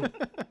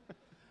 Hambone.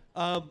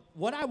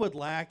 What I would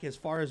lack as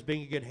far as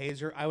being a good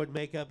hazer, I would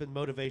make up in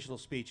motivational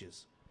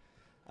speeches.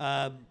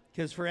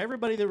 Because for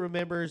everybody that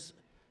remembers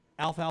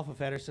Alfalfa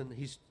Feddersen,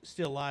 he's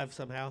still alive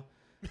somehow.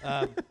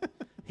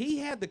 He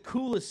had the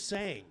coolest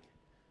saying.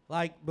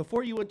 Like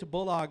before you went to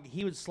Bulldog,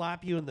 he would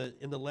slap you in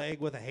the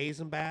leg with a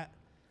hazing bat,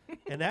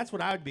 and that's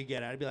what I would be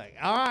getting at. I'd be like,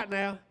 "All right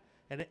now,"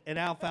 and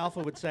Alfalfa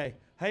would say,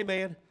 "Hey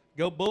man,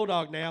 go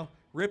Bulldog now.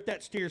 Rip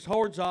that steer's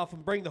horns off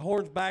and bring the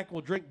horns back. And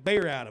we'll drink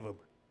beer out of them."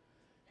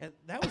 And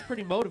that was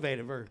pretty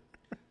motivative. Or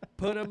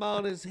put him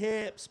on his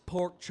hips,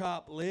 pork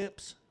chop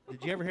lips.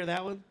 Did you ever hear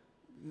that one?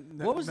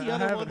 What was the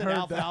other one that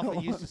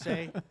Alfalfa used to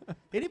say?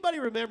 Anybody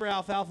remember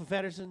Alfalfa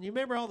Feddersen? You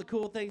remember all the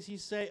cool things he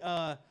used to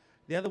say?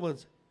 The other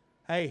one's,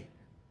 "Hey,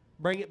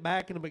 bring it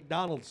back in a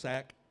McDonald's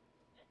sack."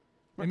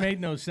 It made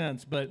no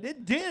sense, but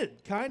It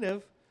did, kind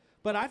of.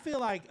 But I feel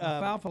like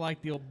Alfalfa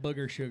liked the old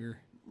booger sugar.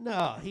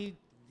 no, he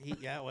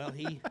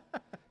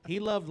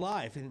loved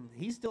life, and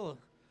he's still.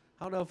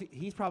 I don't know if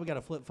he's probably got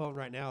a flip phone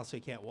right now, so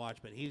he can't watch.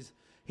 But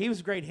he was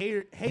a great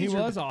hazer. He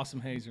was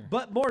awesome hazer.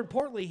 But more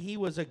importantly, he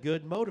was a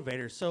good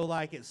motivator. So,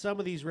 like at some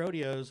of these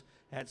rodeos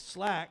at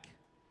Slack,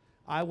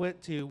 I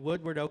went to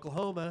Woodward,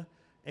 Oklahoma,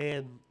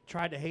 and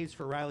tried to haze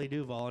for Riley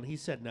Duval, and he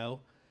said no.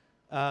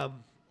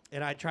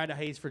 And I tried to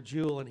haze for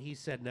Jewel, and he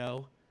said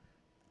no.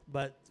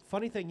 But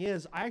funny thing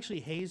is, I actually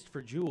hazed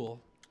for Jewel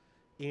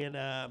in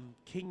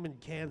Kingman,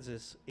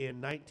 Kansas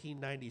in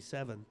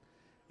 1997,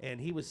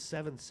 and he was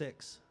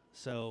 7'6".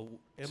 So,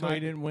 He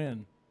didn't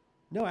win.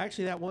 No,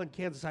 actually, that won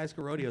Kansas High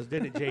School Rodeos,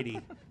 didn't it, JD?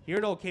 You're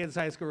an old Kansas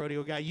High School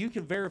Rodeo guy. You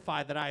can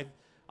verify that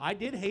I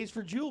did haze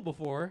for Jewel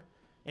before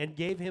and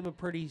gave him a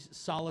pretty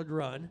solid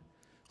run.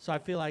 So I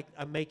feel like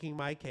I'm making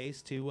my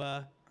case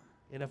to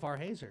NFR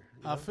hazer.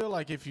 you know? I feel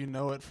like if you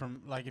know it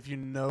from, like if you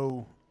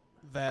know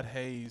that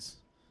haze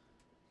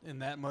in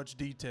that much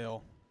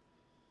detail,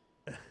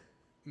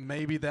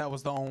 maybe that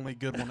was the only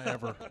good one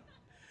ever.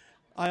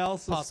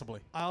 Possibly.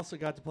 I also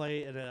got to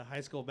play in a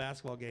high school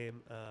basketball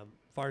game,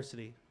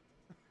 varsity,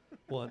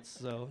 once.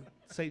 So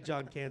St.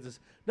 John, Kansas.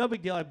 No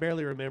big deal. I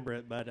barely remember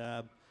it.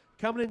 But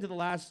coming into the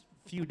last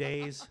few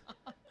days,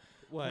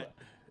 what?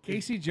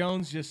 Casey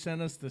Jones just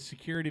sent us the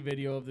security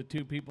video of the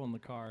two people in the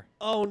car.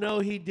 Oh, no,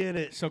 he did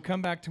it. So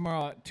come back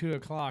tomorrow at 2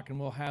 o'clock, and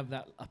we'll have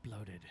that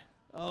uploaded.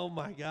 Oh,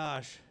 my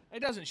gosh. It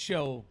doesn't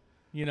show,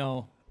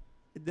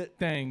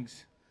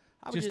 things.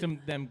 Just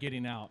them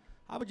getting out.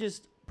 I would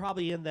just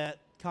probably end that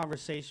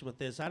conversation with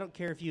this. I don't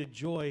care if you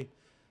enjoy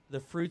the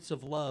fruits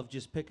of love,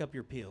 just pick up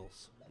your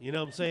peels. You know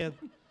what I'm saying?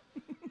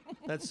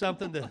 That's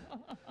something to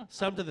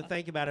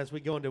think about as we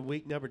go into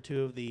week number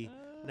 2 of the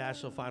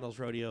National Finals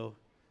Rodeo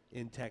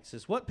in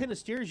Texas. What pin of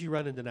steers you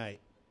running tonight?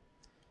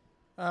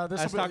 I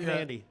was talking to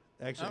Andy,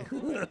 actually.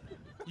 Oh.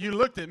 You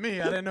looked at me.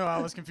 I didn't know. I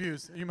was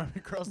confused. You might be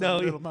crossing the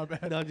middle. My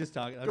bad. No, I'm just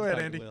talking. Go ahead,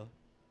 Andy. Will.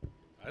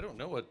 I don't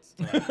know what's.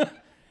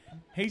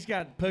 He's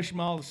got to push them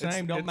all the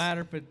same. Don't it's-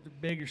 matter if it's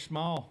big or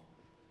small.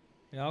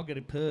 They all get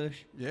a push.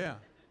 Yeah.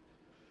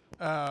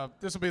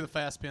 This will be the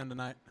fast pin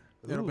tonight.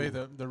 It'll be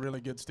the really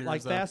good steers.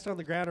 Like though. fast on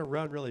the ground or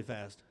run really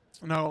fast?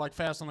 No, like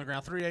fast on the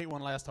ground. 3-8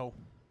 one last hole.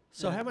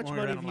 So Yeah, how much when we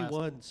money ran have them you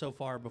last. won so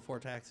far before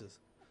taxes?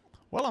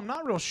 Well, I'm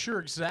not real sure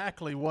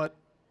exactly what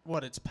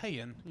it's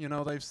paying. You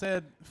know, they've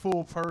said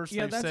full purse.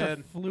 Yeah, they've that's said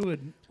a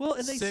fluid. Well,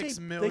 and they 6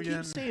 say million. they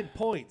keep saying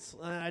points.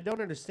 I don't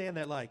understand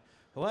that. Like,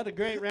 what a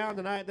great round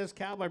tonight! This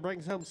cowboy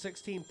brings home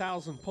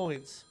 16,000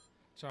 points.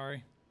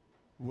 Sorry.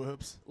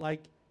 whoops.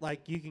 Like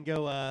you can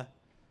go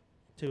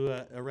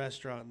to a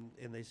restaurant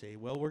and they say,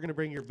 "Well, we're going to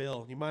bring your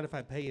bill. You mind if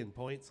I pay in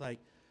points?" Like,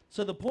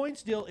 so the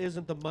points deal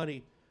isn't the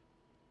money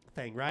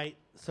thing, right?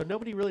 So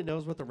nobody really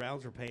knows what the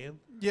rounds are paying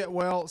Yeah,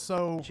 well,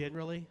 so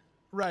generally.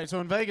 right. So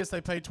in Vegas, they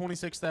paid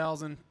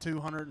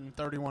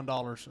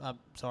 $26,231. I'm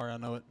sorry, I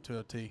know it to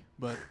a T,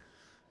 but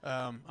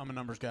I'm a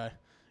numbers guy.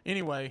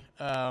 Anyway,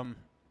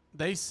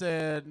 they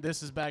said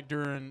this is back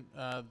during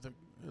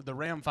the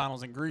Ram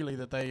finals in Greeley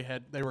that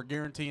they were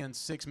guaranteeing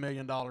 $6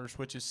 million,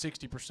 which is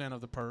 60%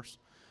 of the purse,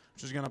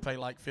 which is going to pay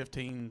like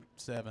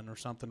 $15.7 or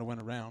something to win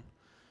a round.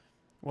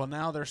 Well,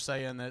 now they're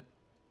saying that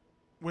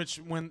which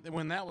when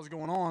that was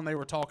going on, they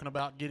were talking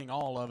about getting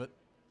all of it.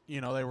 You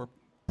know, they were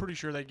pretty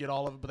sure they'd get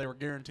all of it, but they were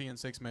guaranteeing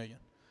 $6 million.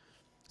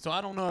 So I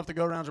don't know if the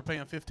go-rounds are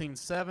paying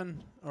 15.7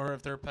 or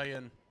if they're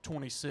paying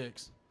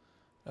 26,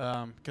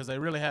 because they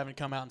really haven't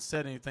come out and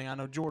said anything. I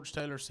know George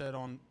Taylor said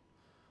on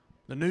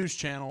the news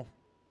channel,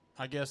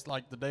 I guess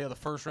like the day of the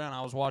first round,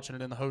 I was watching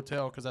it in the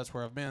hotel because that's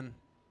where I've been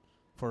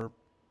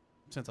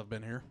since I've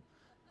been here,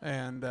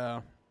 and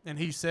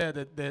he said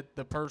that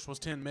the purse was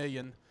 $10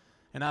 million,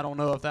 and I don't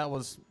know if that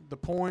was the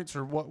points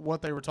or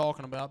what they were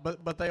talking about,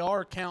 but they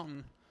are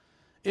counting.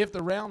 If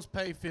the rounds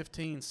pay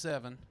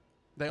 15.7,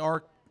 they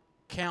are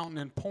counting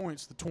in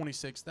points the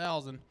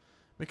 26,000,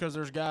 because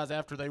there's guys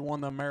after they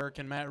won the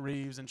American, Matt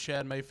Reeves and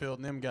Chad Mayfield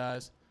and them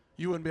guys,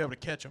 you wouldn't be able to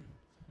catch them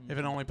if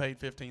it only paid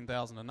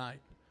 15,000 a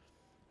night,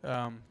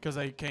 because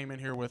they came in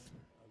here with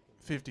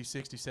 $50,000,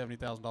 $60,000,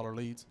 $70,000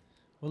 leads.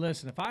 Well,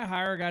 listen, if I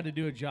hire a guy to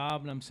do a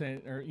job and I'm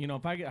saying, or, you know,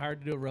 if I get hired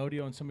to do a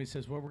rodeo and somebody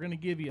says, well, we're going to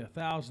give you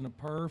 $1,000 a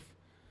perf,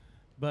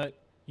 but,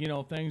 you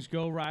know, things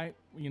go right,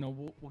 you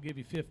know, we'll give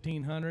you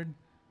 1,500.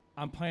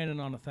 I'm planning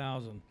on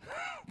 1,000.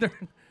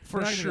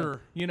 For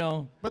sure. You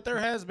know. But there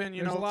has been,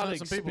 There's a lot of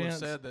some people have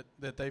expense. said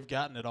that they've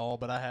gotten it all,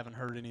 but I haven't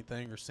heard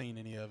anything or seen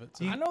any of it.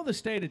 So. I know the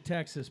state of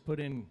Texas put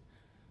in,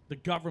 the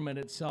government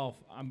itself,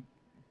 I'm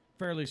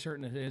fairly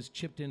certain it has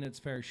chipped in its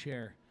fair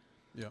share.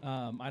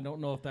 Yeah. I don't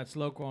know if that's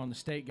local on the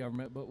state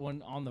government, but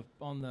when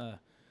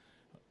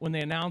when they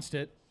announced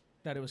it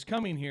that it was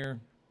coming here,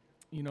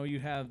 you know, you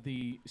have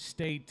the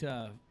state,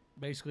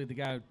 basically the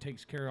guy who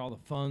takes care of all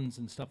the funds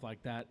and stuff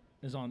like that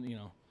is on. You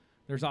know,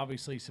 there's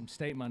obviously some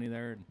state money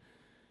there, and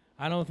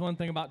I know one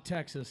thing about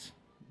Texas,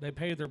 they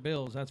pay their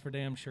bills. That's for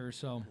damn sure.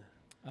 So,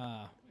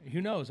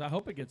 who knows? I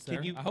hope it gets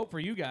there. I hope for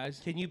you guys.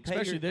 Can you pay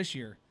especially this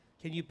year?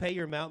 Can you pay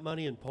your mount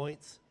money in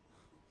points?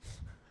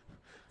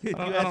 Did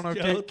I you don't ask know.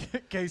 Jones?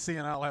 Casey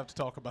and I'll have to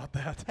talk about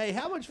that. Hey,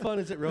 how much fun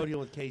is it rodeoing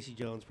with Casey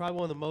Jones? Probably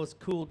one of the most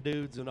cool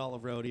dudes in all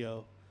of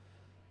rodeo.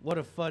 What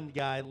a fun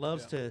guy.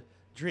 Loves to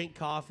drink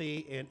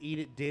coffee and eat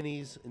at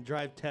Denny's and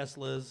drive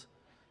Teslas,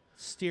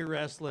 steer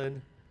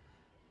wrestling,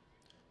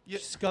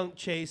 skunk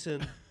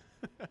chasing.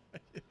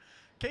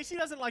 Casey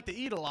doesn't like to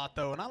eat a lot,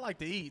 though, and I like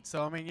to eat.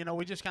 So, I mean, you know,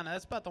 we just kind of,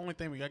 that's about the only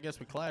thing I guess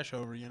we clash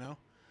over, you know.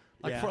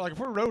 Like, if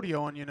we're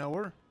rodeoing, you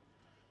know,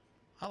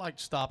 I like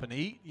to stop and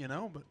eat, you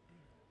know, but,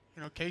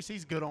 you know,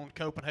 Casey's good on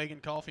Copenhagen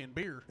coffee and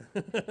beer.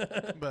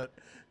 But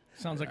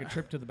sounds like a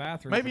trip to the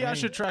bathroom. Maybe I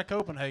should try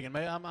Copenhagen.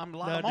 Maybe I'm on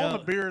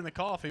the beer and the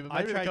coffee, but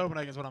maybe the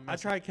Copenhagen's what I'm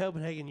missing. I tried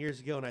Copenhagen years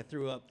ago, and I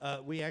threw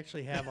up. We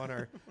actually have on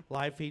our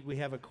live feed, we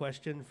have a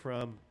question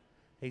from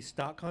a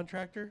stock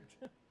contractor.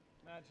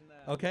 Imagine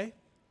that. Okay.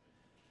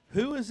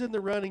 Who is in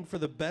the running for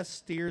the best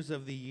steers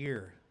of the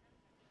year?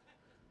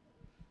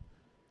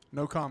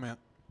 No comment.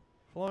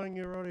 Flying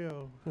your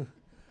rodeo.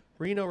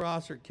 Reno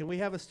Rosser, can we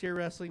have a steer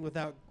wrestling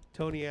without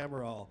Tony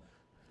Amaral?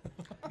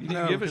 You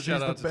didn't give a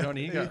shout out to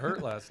Tony. He got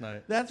hurt last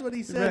night. That's what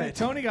he said. Right.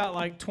 Tony got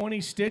like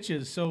 20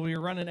 stitches, so we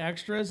were running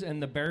extras,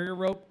 and the barrier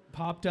rope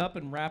popped up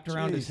and wrapped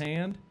around his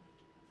hand.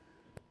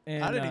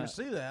 And, I didn't even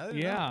see that.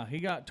 Yeah, he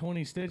got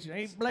 20 stitches.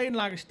 Ain't blading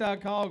like a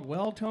stuck hog.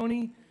 Well,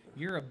 Tony,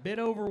 you're a bit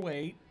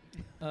overweight.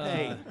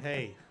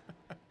 Hey.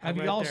 Have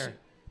you right all? there.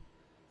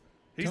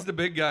 He's the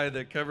big guy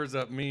that covers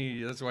up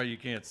me. That's why you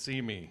can't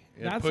see me.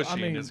 And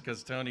pushing is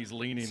because Tony's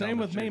leaning. Same on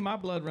the with me. chute. My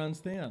blood runs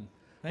thin.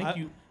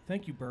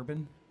 Thank you,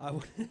 Bourbon.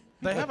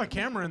 They have a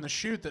camera in the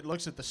chute that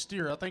looks at the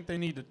steer. I think they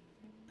need to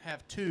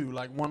have two,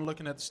 like one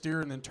looking at the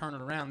steer and then turn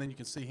it around, then you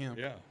can see him.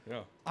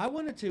 Yeah. I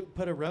wanted to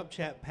put a Rump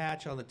Chat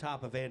patch on the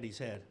top of Andy's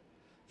head.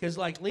 Because,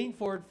 like, lean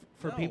forward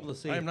for people to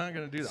see. I'm not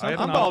going to do that. Something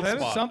I have a bald I'll-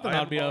 spot. something I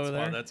have I'll a be bald over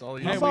spot. there. That's all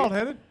you Hey, need. I'm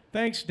bald-headed.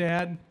 Thanks,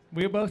 Dad.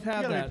 We both You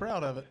have gotta that. be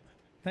proud of it.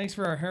 Thanks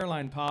for our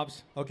hairline,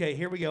 Pops. Okay,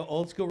 here we go.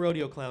 Old school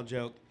rodeo clown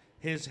joke.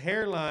 His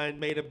hairline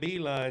made a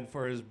beeline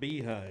for his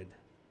behind.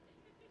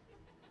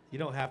 You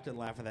don't have to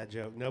laugh at that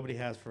joke. Nobody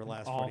has for the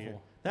last 40 years.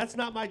 Awful. That's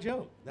not my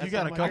joke. That's You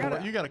got not a my couple.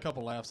 joke. You got a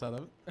couple laughs out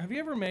of it. Have you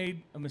ever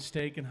made a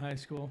mistake in high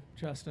school,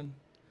 Justin?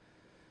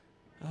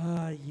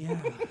 Yeah.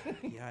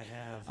 Yeah, I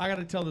have. I got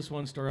to tell this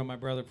one story on my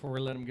brother before we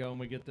let him go and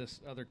we get this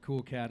other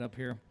cool cat up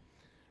here.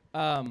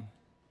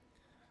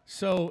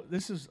 So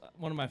this is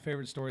one of my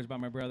favorite stories about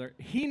my brother.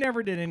 He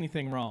never did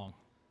anything wrong.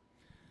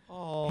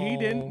 Oh. He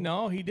didn't.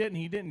 No, he didn't.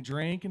 He didn't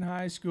drink in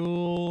high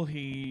school.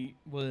 He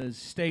was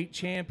state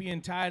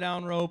champion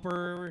tie-down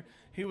roper.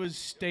 He was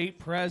state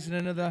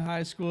president of the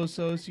high school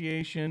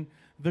association,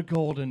 the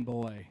Golden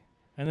Boy.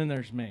 And then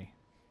there's me.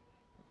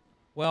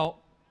 Well,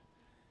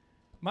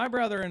 my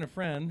brother and a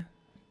friend,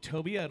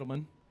 Toby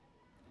Edelman,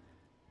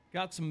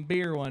 got some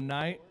beer one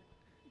night.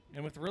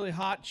 And with a really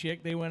hot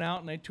chick, they went out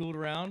and they tooled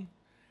around.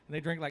 And they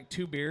drank like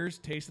 2 beers,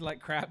 tasted like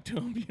crap to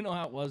them. You know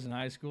how it was in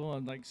high school,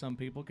 and like some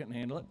people couldn't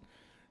handle it.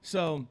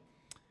 So,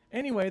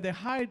 anyway, they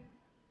hide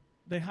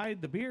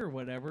the beer or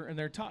whatever, and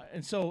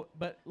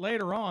but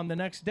later on, the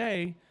next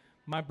day,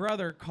 my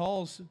brother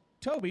calls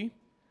Toby,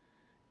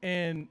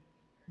 and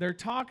they're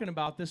talking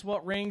about this.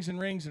 What rings and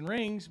rings and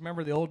rings?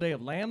 Remember the old day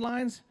of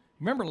landlines?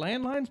 Remember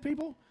landlines,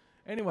 people?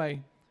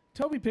 Anyway,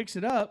 Toby picks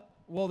it up.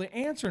 Well, the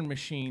answering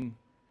machine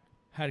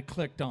had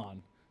clicked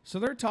on. So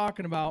they're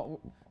talking about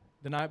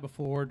the night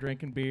before,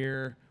 drinking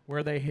beer,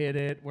 where they hit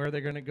it, where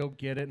they're going to go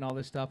get it, and all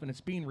this stuff, and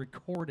it's being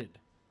recorded.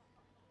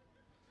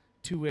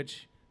 To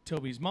which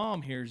Toby's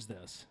mom hears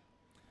this.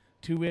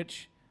 To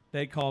which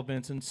they call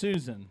Vince and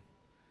Susan.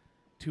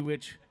 To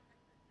which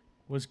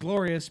was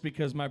glorious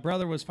because my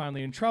brother was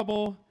finally in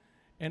trouble,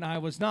 and I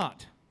was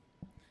not.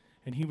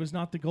 And he was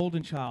not the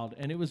golden child,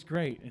 and it was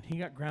great, and he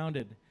got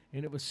grounded,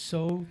 and it was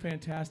so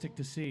fantastic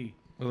to see.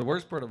 Well, the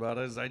worst part about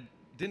it is I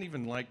didn't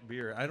even like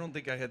beer. I don't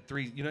think I had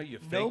 3. You know, you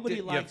faked Nobody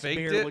it. likes you faked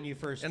beer it, when you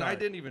first and I start.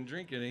 didn't even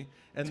drink any.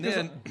 And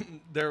then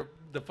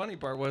the funny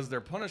part was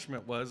their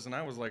punishment was, and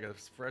I was like a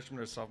freshman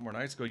or sophomore in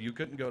high school, you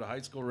couldn't go to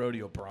high school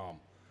rodeo prom.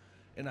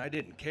 And I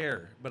didn't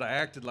care, but I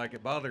acted like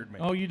it bothered me.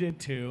 Oh, you did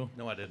too.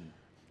 No, I didn't.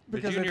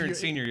 Because But junior if and you-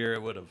 senior year,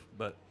 it would have.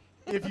 But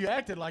If you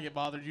acted like it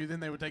bothered you, then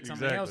they would take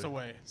something else Exactly.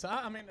 away. So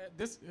I mean,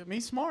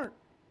 he's smart.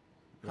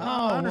 Oh,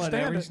 I understand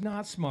whatever. it. He's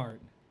not smart.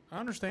 I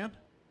understand.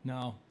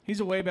 No,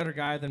 he's a way better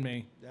guy than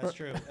me. That's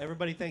true.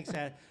 Everybody thinks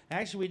that.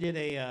 Actually, we did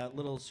a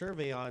little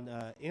survey on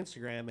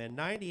Instagram, and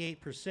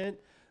 98%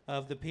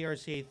 of the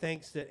PRCA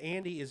thinks that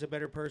Andy is a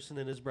better person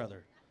than his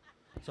brother.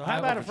 So how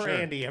about it for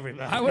Andy,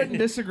 everybody? I wouldn't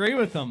disagree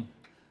with him.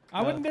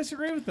 I wouldn't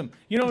disagree with him.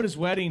 You know, at his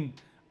wedding,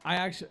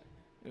 it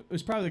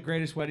was probably the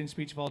greatest wedding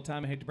speech of all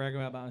time. I hate to brag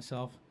about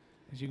myself,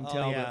 as you can Oh,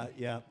 tell. yeah, But,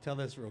 yeah. Tell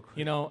this real quick.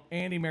 you know,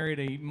 Andy married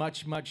a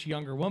much, much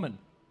younger woman.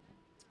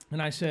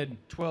 And I said,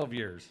 12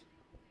 years.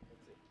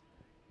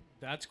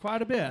 that's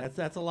quite a bit.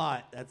 That's a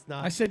lot. That's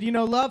not. I said, you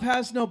know, love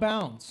has no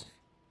bounds.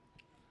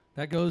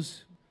 That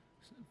goes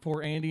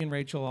for Andy and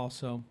Rachel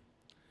also.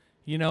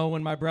 You know,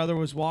 when my brother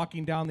was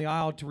walking down the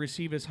aisle to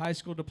receive his high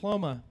school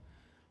diploma,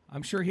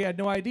 I'm sure he had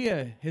no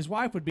idea his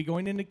wife would be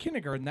going into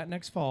kindergarten that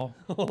next fall.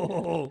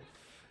 Oh,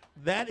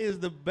 that is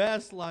the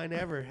best line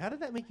ever. How did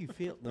that make you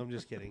feel? No, I'm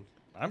just kidding.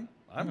 I'm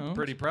No.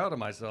 pretty proud of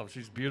myself.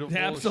 She's beautiful.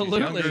 Absolutely.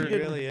 She's younger. She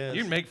really is.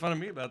 You can make fun of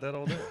me about that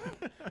all day.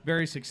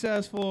 Very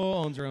successful,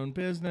 owns her own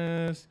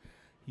business.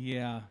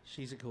 Yeah.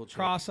 She's a cool chick.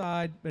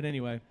 Cross-eyed, but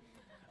anyway.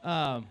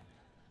 No,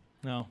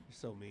 You're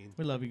so mean.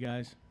 we love you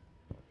guys.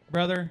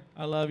 Brother,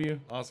 I love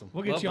you. Awesome.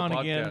 We'll get Love you the on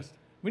again. podcast.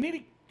 We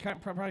need to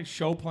probably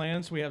show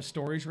plans so we have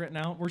stories written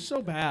out. We're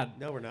so bad.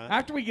 No, we're not.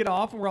 After we get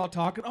off and we're all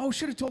talking, oh,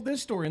 should have told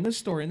this story and this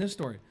story and this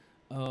story.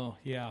 Oh,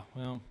 yeah,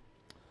 well,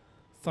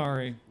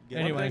 sorry. Yeah.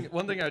 Anyway,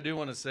 One thing I do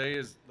want to say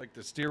is like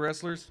the steer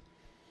wrestlers,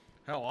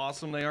 how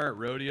awesome they are at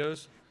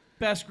rodeos.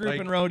 best group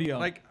Like- in rodeo.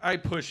 Like I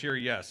push here,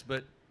 yes,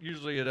 but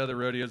usually at other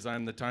rodeos,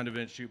 I'm the timed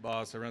event shoot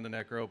boss. I run the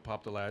neck rope,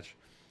 pop the latch.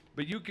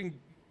 But you can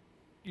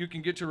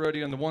get your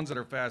rodeo and the ones that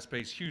are fast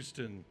paced,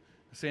 Houston,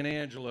 San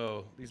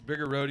Angelo, these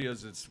bigger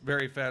rodeos, it's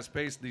very fast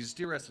paced. These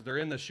steer wrestlers, they're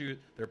in the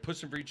chute, they're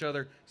pushing for each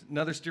other.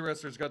 Another steer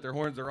wrestler's got their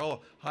horns, they're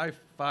all high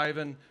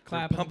fiving,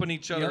 Clapping. pumping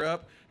each other Yep.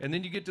 up. And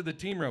then you get to the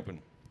team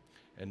roping,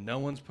 and no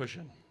one's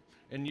pushing.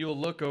 And you'll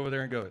look over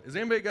there and go, has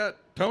anybody got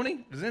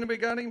Tony? Has anybody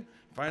got him?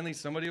 Finally,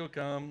 somebody will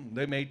come.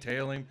 They may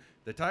tail him.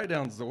 The tie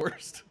down's the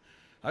worst.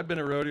 I've been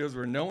at rodeos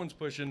where no one's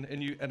pushing,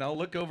 and I'll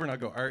look over and I'll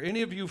go, are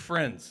any of you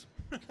friends?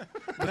 But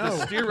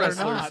the steer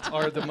wrestlers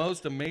are the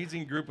most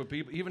amazing group of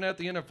people. Even at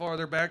the NFR,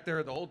 they're back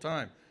there the whole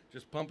time,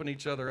 just pumping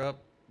each other up.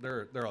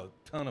 They're a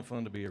ton of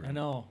fun to be around. I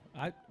know.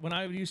 When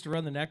I used to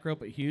run the neck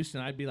rope at Houston,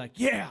 I'd be like,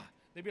 yeah.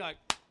 They'd be like,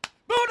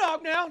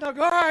 Bulldog now. And I'll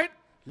go, all right.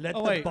 Let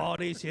Oh, the wait.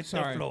 bodies hit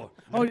Sorry. the floor.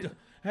 Oh,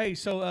 hey,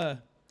 so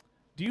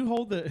do you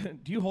hold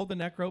the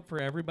neck rope for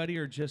everybody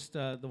or just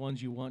the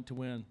ones you want to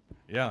win?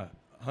 Yeah,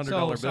 $100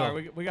 So bill.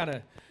 sorry, we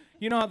gotta.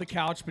 You know how the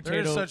couch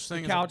potato, such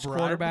thing the as a couch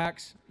bribe?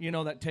 quarterbacks, you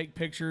know, that take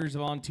pictures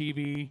of on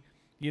TV,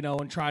 you know,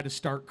 and try to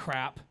start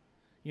crap.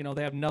 You know,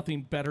 they have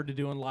nothing better to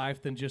do in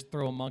life than just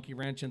throw a monkey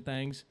wrench in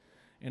things,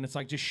 and it's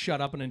like just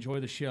shut up and enjoy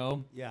the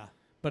show. Yeah.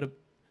 But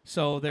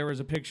so there was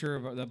a picture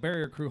of the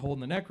barrier crew holding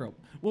the neck rope.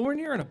 Well, when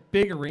you're in a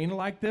big arena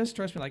like this,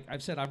 trust me, like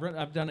I've said,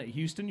 I've done it at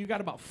Houston. You got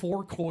about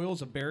 4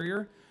 coils of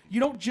barrier. You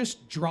don't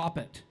just drop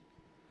it,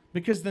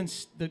 because then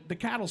the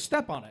cattle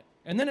step on it,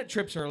 and then it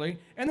trips early,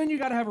 and then you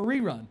got to have a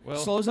rerun. Well-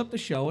 Slows up the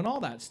show and all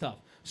that stuff.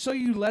 So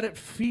you let it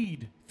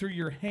feed through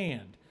your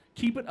hand.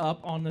 Keep it up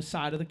on the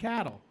side of the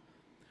cattle.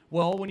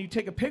 Well, when you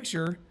take a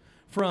picture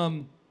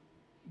from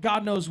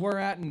God knows where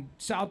at in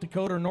South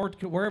Dakota or North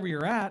Dakota, wherever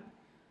you're at,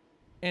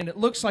 and it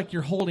looks like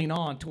you're holding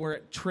on to where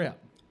it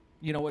tripped,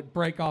 you know, it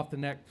break off the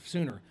neck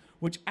sooner,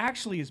 which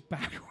actually is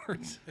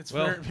backwards. It's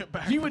Well, very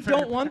back, You would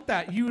very don't want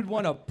that. You would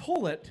want to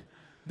pull it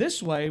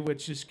this way,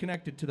 which is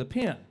connected to the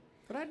pin.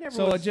 But I never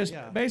So was, it just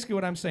yeah. basically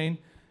what I'm saying,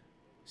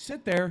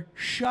 sit there,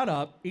 shut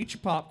up, eat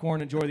your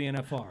popcorn, enjoy the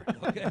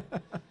NFR.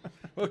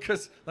 Well,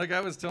 because like I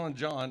was telling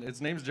John,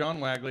 his name's John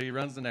Wagley. He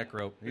runs the neck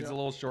rope. He's a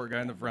little short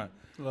guy in the front.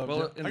 Love well,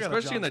 John. and I got a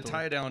especially in the John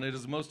story. tie down, it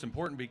is most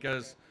important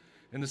because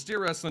in the steer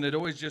wrestling, it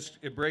always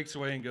it breaks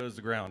away and goes to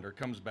the ground or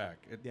comes back.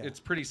 Yeah. It's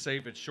pretty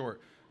safe. It's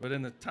short. But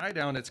in the tie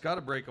down, it's got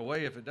to break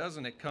away. If it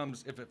doesn't, it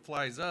comes. If it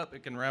flies up,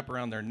 it can wrap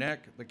around their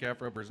neck, the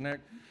calf roper's neck.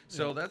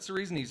 So that's the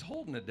reason he's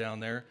holding it down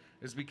there,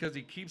 is because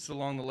he keeps it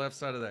along the left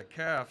side of that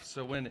calf.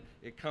 So when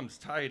it comes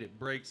tight, it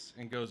breaks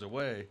and goes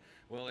away.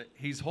 Well,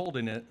 he's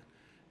holding it,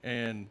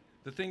 and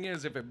The thing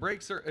is, if it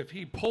breaks, if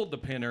he pulled the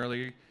pin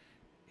early,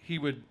 he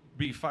would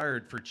be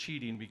fired for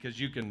cheating because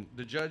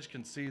the judge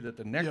can see that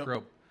the neck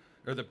rope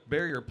or the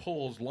barrier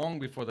pulls long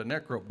before the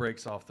neck rope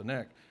breaks off the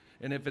neck.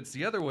 And if it's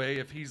the other way,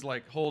 if he's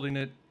like holding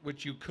it,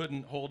 which you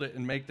couldn't hold it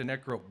and make the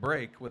neck rope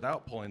break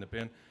without pulling the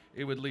pin,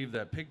 it would leave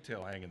that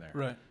pigtail hanging there.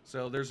 Right.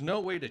 So there's no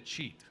way to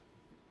cheat.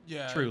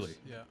 Yeah. Truly.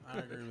 Yeah, I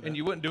agree with that. And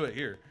you wouldn't do it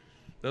here.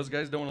 Those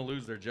guys don't want to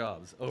lose their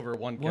jobs over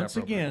one cap Once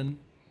rope. again,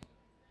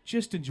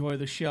 just enjoy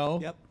the show.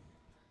 Yep.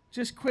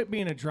 Just quit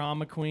being a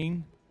drama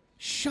queen.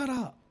 Shut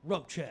up.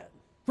 Rump chat.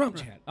 Rump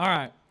chat. All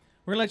right.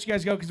 We're going to let you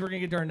guys go because we're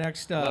going to get to our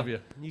next Love you.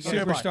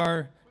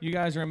 superstar. You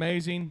guys are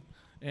amazing.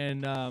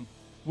 And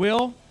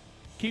Will,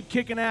 keep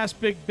kicking ass,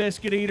 big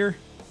biscuit eater.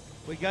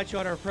 We got you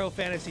on our pro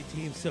fantasy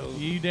team, so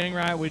You dang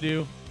right we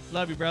do.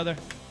 Love you, brother.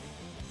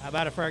 how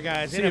about it for our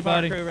guys? See you, NFR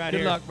buddy. crew right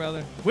Good here. luck,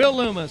 brother. Will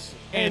Loomis,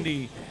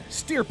 Andy,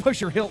 Steer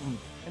Pusher Hilton.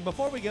 And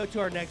before we go to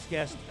our next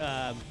guest,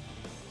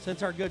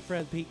 since our good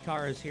friend Pete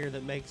Carr is here,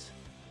 that makes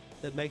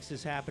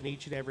this happen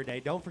each and every day.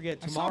 Don't forget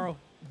tomorrow.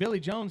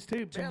 Billy Jones,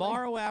 too.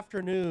 Tomorrow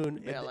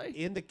afternoon Billy.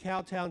 in the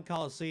Cowtown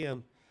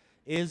Coliseum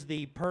is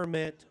the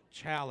permit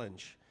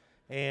challenge.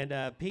 And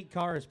Pete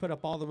Carr has put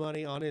up all the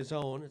money on his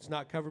own. It's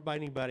not covered by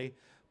anybody,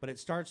 but it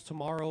starts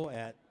tomorrow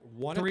at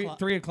 1 o'clock.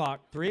 3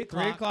 o'clock. 3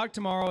 o'clock. 3 o'clock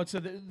tomorrow. It's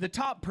the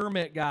top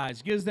permit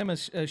guys. Gives them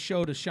a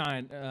show to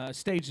shine,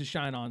 stage to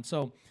shine on.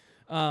 So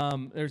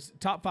there's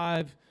top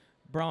 5,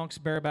 Bronx,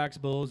 Bearbacks,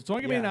 Bulls. It's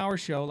only going to be an hour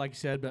show, like you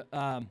said, but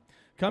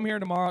come here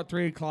tomorrow at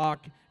 3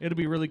 o'clock. It'll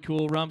be really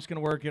cool. Rump's going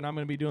to work it. I'm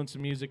going to be doing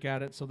some music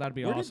at it, so that'd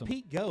be Where awesome. did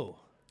Pete go?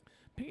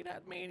 Pete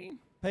had a meeting.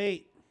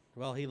 Pete.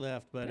 Well, he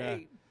left, but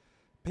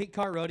Pete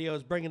Carr Rodeo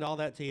is bringing all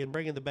that to you and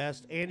bringing the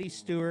best. Andy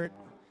Stewart,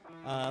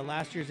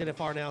 last year's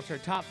NFR announcer,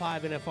 top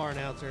 5 NFR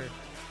announcer.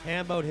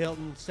 Hambo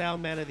Hilton,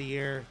 Sound Man of the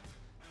Year.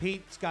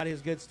 Pete's got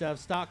his good stuff.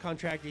 Stock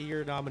Contract of the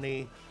Year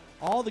nominee.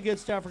 All the good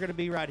stuff are going to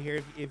be right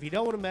here. If you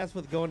don't want to mess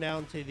with going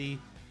down to the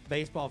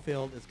baseball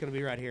field, it's going to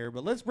be right here.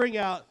 But let's bring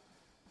out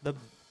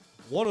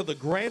one of the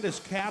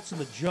grandest cats in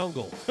the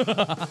jungle.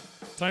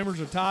 Tamers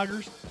of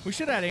Tigers. We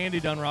should have had Andy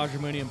done Roger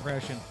Mooney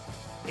impression.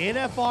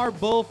 NFR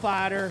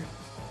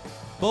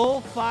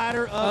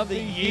Bullfighter of the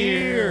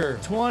Year.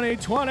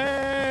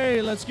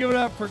 2020. Let's give it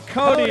up for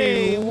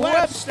Cody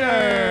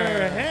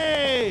Webster.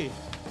 Hey.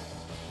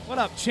 What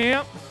up,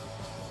 champ?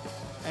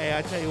 Hey,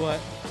 I tell you what.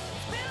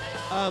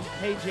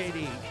 Hey,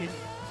 JD,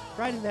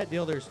 right in that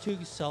deal, there's 2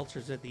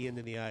 seltzers at the end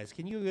of the eyes.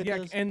 Can you get Yeah,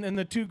 those? and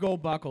the 2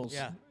 gold buckles.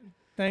 Yeah.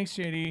 Thanks,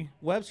 JD.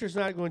 Webster's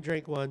not going to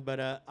drink one,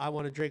 but I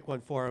want to drink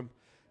one for him.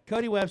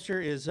 Cody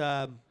Webster is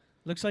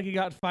Looks like he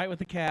got in a fight with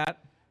the cat.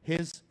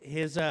 his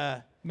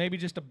Maybe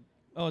just a.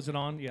 Oh, is it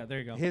on? Yeah, there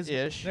you go. his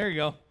There you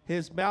go.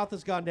 His mouth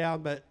has gone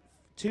down, but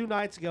 2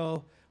 nights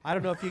ago, I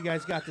don't know if you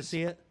guys got to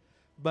see it,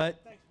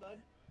 but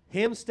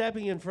him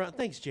stepping in front.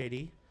 Thanks,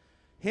 JD.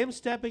 Him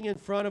stepping in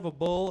front of a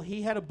bull.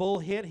 He had a bull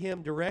hit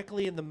him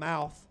directly in the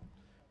mouth,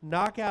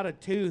 knock out a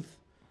tooth,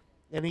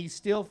 and he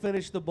still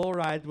finished the bull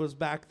ride. Was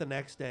back the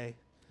next day.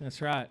 That's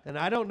right. And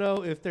I don't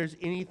know if there's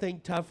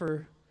anything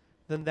tougher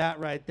than that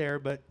right there,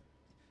 but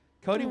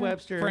Cody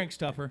Webster. Frank's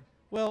tougher.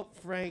 Well,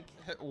 Frank.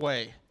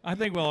 Way. I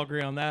think we'll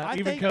agree on that. I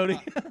Even think- Cody.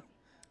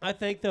 I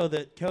think, though,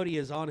 that Cody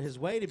is on his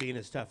way to being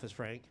as tough as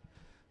Frank.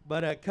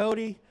 But,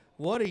 Cody,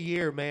 what a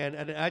year, man.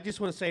 And I just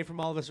want to say from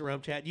all of us at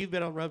Rump Chat, you've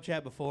been on Rump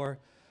Chat before.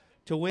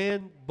 To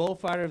win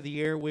Bullfighter of the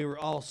Year, we were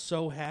all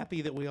so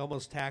happy that we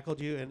almost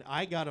tackled you, and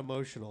I got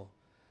emotional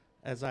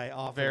as I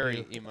often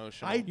Very do.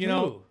 emotional. I do. You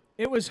know,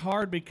 it was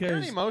hard You're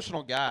because an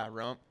emotional guy,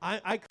 Rump.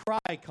 I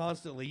cry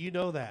constantly. You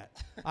know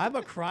that. I'm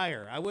a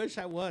crier. I wish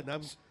I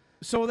wasn't.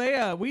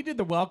 so we did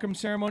the welcome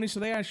ceremony.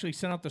 So they actually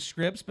sent out the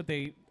scripts, but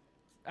they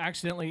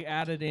accidentally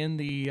added in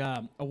the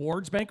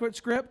awards banquet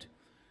script,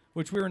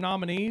 which we were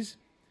nominees.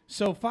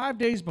 So 5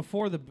 days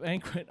before the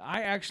banquet,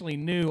 I actually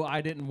knew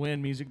I didn't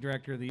win Music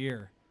Director of the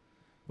Year,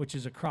 which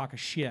is a crock of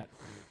shit.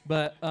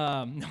 But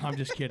no, I'm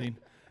just kidding.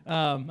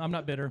 I'm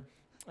not bitter.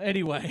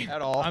 Anyway,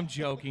 At all. I'm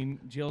joking.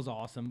 Jill's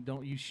awesome.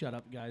 Don't you shut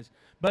up, guys.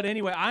 But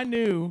anyway, I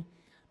knew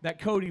that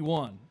Cody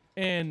won,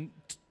 and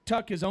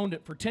Tuck has owned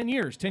it for 10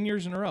 years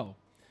in a row.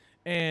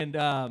 And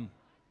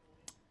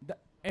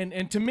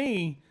and to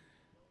me,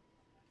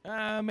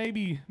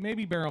 maybe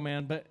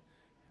Barrelman, but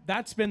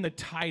that's been the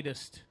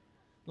tightest.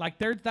 Like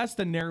that's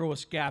the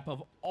narrowest gap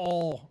of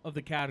all of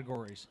the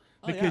categories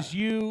because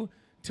you,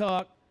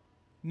 Tuck,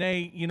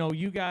 Nate,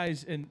 you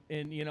guys and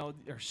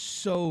are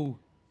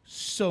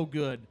so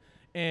good.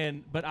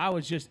 But I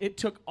was it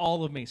took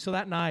all of me. So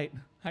that night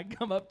I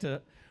come up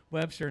to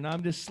Webster and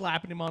I'm just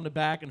slapping him on the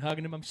back and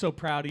hugging him. I'm so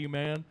proud of you,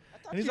 man.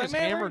 And He's he's like,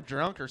 man, hammered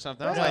drunk or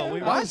something. I was No, like,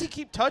 we why were- does he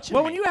keep touching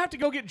well, me? when you have to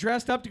go get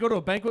dressed up to go to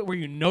a banquet where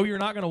you know you're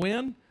not going to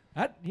win,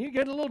 you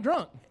get a little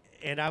drunk.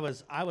 And I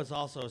was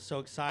also so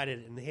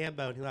excited. And the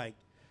Hambone, he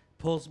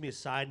pulls me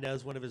aside and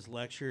does one of his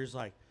lectures,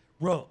 like,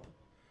 Rump,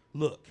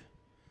 look,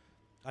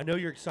 I know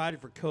you're excited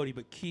for Cody,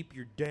 but keep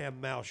your damn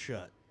mouth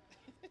shut.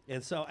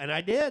 And so, and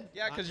I did.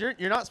 Yeah, because you're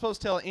not supposed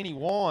to tell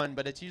anyone,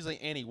 but it's usually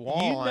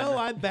anyone. You know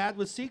I'm bad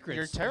with secrets.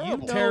 You're terrible. You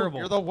know- Terrible.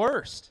 You're the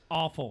worst.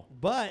 Awful.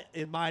 But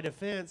in my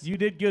defense, You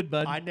did good,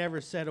 bud. I never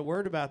said a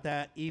word about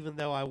that, even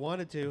though I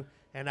wanted to.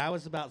 And I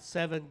was about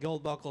 7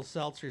 Gold Buckle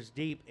seltzers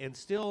deep and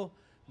still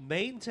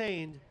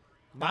maintained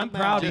my I'm mouth.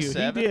 proud of Just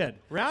you. He 7? did.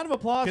 Round of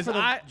applause 'Cause for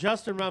I-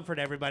 Justin Rumford,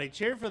 everybody.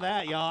 Cheer for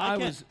that, y'all. I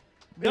can't- was.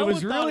 no It was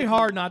one thought really it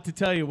hard not to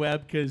tell you,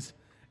 Webb, because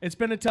it's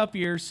been a tough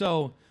year.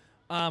 So,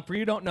 for you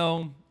who don't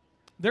know,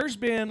 there's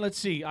been. Let's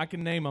see. I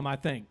can name them. I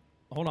think.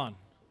 Hold on.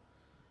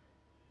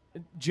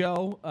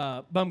 Joe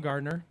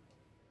Bumgardner,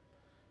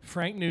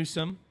 Frank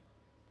Newsom,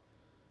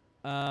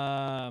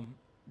 Rob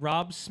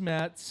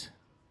Smets,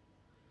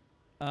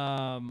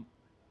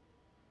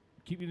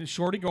 keeping the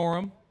Shorty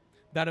Gorham.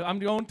 That I'm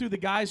going through the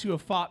guys who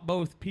have fought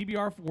both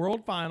PBR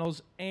World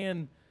Finals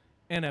and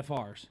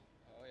NFRs.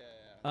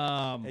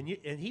 And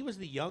he was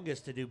the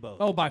youngest to do both.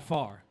 Oh, by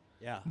far.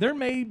 yeah. There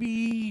may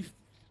be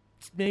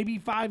maybe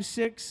 5,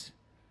 6.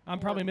 I'm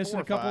probably missing 4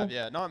 a or couple. 5,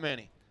 yeah, not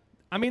many.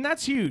 I mean,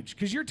 that's huge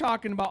because you're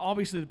talking about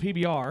obviously the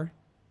PBR.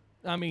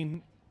 I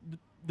mean,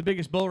 the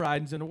biggest bull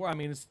ridings in the world. I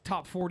mean, it's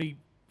top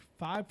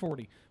 45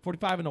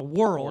 in the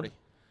world. 40.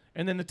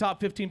 And then the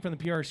top 15 from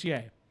the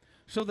PRCA.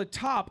 So the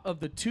top of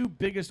the 2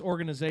 biggest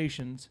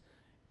organizations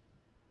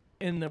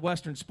in the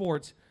Western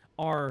sports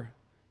are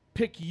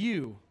pick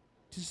you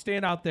to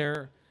stand out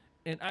there.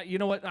 And you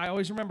know what? I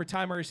always remember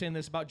Ty Murray saying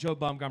this about Joe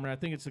Bumgarner. I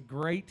think it's a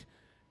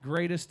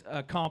greatest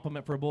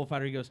compliment for a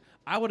bullfighter. He goes,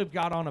 I would have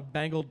got on a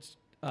Bengal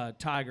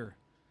tiger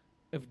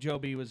if Joe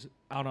B was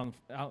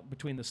out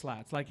between the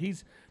slats. Like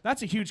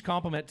that's a huge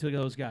compliment to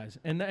those guys.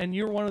 And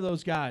you're one of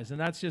those guys, and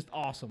that's just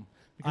awesome.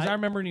 Because I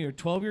remember when you were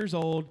 12 years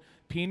old,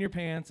 peeing your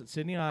pants at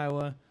Sydney,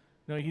 Iowa.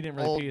 No, he didn't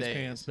really Old pee his days.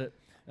 pants, but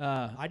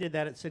I did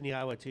that at Sydney,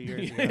 Iowa 2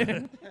 years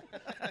ago.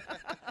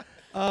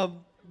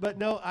 But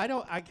no, I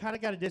don't. I kind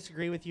of got to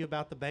disagree with you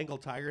about the Bengal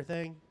Tiger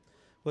thing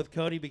with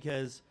Cody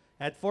because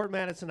at Fort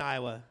Madison,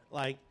 Iowa,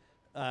 like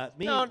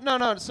me.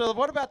 No. So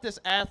what about this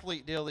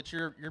athlete deal that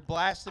you're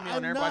blasting me on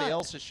I'm everybody not-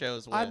 else's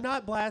shows with? I'm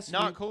not blasting you.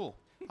 Not cool.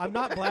 I'm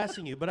not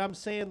blasting you, but I'm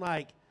saying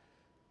like,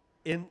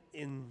 and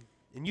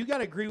you got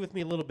to agree with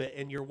me a little bit.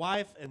 And your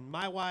wife and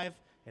my wife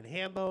and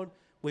Hambone,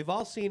 we've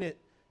all seen it.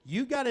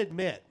 You got to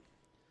admit,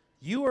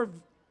 you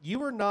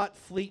are not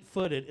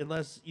fleet-footed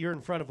unless you're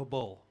in front of a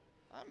bull.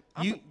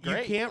 I'm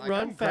great. You can't Like,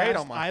 run I'm great fast.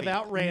 on my I've feet.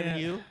 outran Yeah.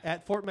 you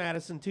at Fort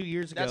Madison 2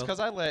 years ago. That's because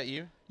I let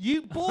you.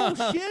 You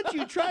bullshit!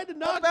 You tried to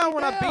knock What about me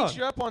when I down. beat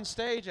you up on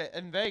stage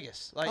in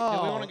Vegas? Like, do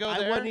we want to go I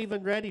there? wasn't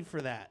even ready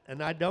for that,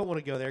 and I don't want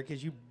to go there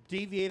because you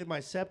deviated my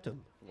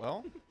septum.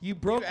 Well, You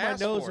broke my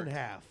asked nose for in it.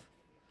 half.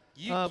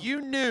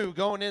 you knew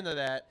going into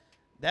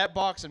that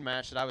boxing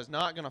match that I was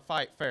not going to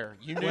fight fair.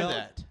 You knew Well,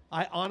 that.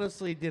 I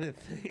honestly didn't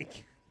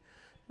think.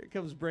 Here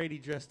comes Brady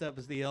dressed up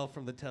as the elf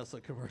from the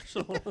Tesla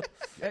commercial.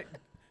 Hey,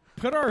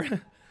 put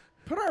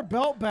our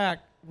belt back,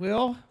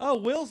 Will. Oh,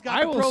 Will's got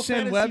I the will Pro send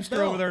Fantasy Webster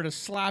belt. over there to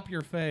slap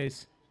your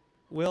face.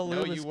 Will No,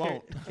 Loomis you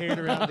won't. carried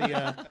around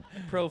the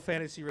Pro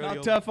Fantasy How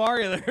Rodeo. tough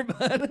are you there,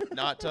 bud?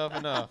 Not tough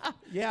enough.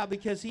 Yeah,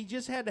 because he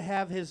just had to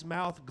have his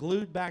mouth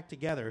glued back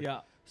together.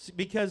 Yeah.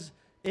 Because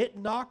it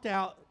knocked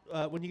out,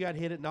 when you got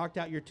hit, it knocked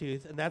out your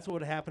tooth, and that's what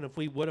would have happened if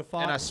we would have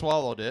fought. And I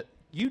swallowed it.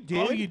 You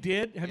did? Oh, you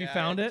did? Have you Yeah,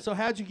 found it? So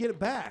how'd you get it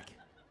back?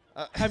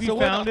 Have you So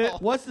found it?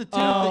 What's the tooth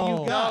that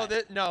Oh. you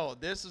got? No,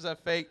 this is a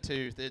fake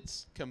tooth.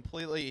 It's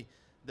completely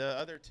the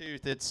other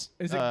tooth. Is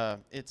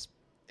it-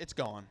 It's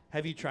gone.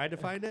 Have you tried to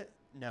find it?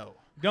 No.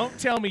 Don't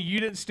tell me you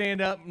didn't stand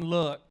up and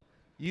look.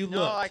 You No,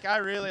 looked. like I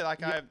really I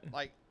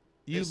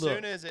You as looked.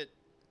 soon as it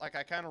I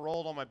kind of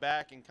rolled on my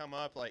back and come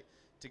up like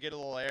to get a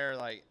little air,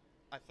 like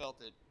I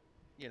felt it,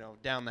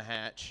 down the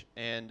hatch,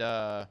 and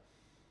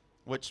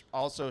which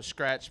also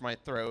scratched my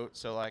throat.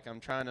 So like I'm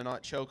trying to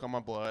not choke on my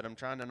blood. I'm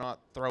trying to not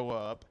throw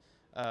up.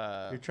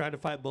 You're trying to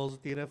fight bulls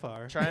at the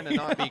NFR. Trying to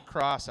not be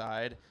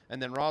cross-eyed,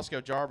 and then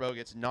Roscoe Jarbo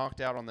gets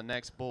knocked out on the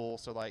next bull.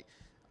 So like,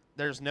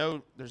 there's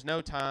no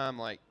time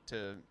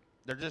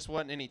there just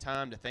wasn't any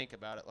time to think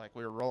about it. Like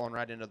we were rolling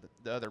right into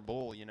the other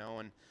bull,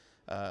 and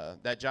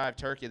that Jive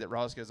Turkey that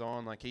Roscoe's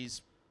on, like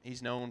he's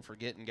known for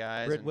getting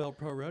guys. and Bridwell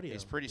Pro Rodeo.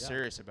 He's pretty Yeah.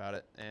 serious about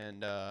it,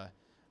 and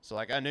so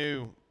like I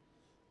knew,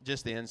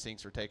 just the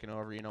instincts were taking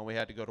over. We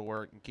had to go to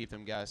work and keep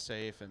them guys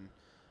safe, and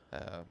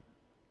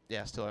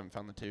yeah, still haven't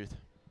found the tooth.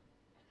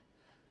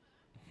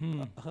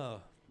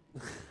 Oh.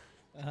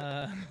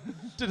 I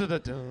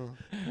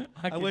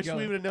I wish we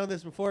would have known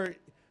this before.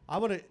 I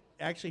want to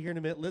actually here in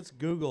a minute. Let's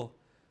Google,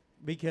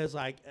 because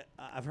like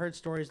I've heard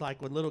stories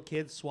like when little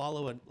kids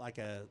swallow like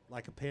a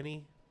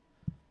penny.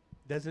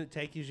 Doesn't it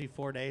take usually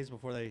 4 days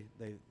before they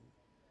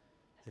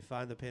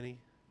find the penny?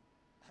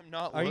 I'm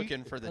not Are you-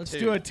 looking for the Let's tooth.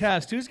 do a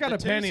test. Who's got The a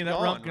penny tooth's that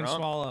gone, Rump can Rump.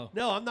 swallow?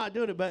 No, I'm not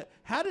doing it. But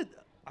how did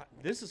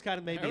this is kind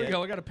of maybe There we go.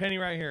 We got a penny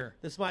right here.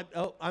 this might.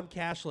 Oh, I'm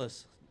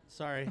cashless.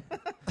 Sorry.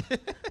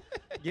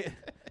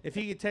 If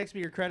you could text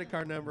me your credit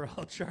card number,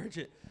 I'll charge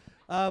it.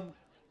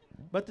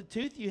 But the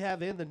tooth you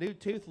have the new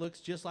tooth looks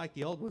just like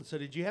the old one. So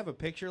did you have a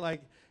picture?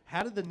 Like,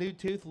 how did the new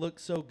tooth look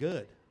so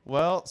good?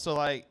 Well, so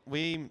like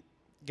we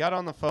got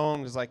on the phone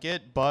because like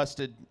it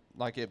busted,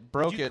 like it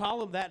broke you it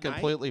call him that night?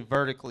 completely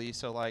vertically.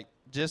 So like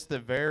just the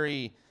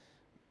very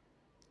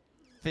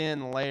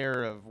thin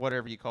layer of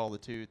whatever you call the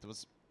tooth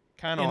was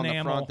kind of on the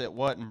Enamel. front that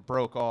wasn't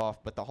broke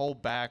off, but the whole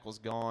back was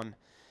gone.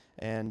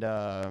 And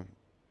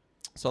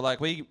so like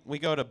we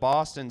go to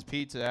Boston's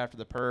Pizza after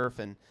the perf,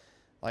 and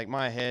like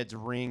my head's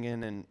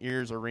ringing and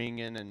ears are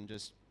ringing and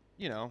just,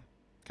 you know,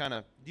 kind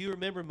of Do you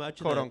remember much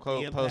quote of the unquote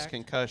impact? post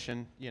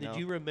concussion, you know. Did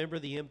you remember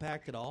the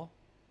impact at all?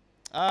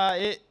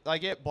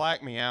 It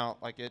blacked me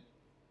out. Like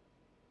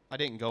I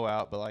didn't go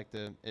out, but like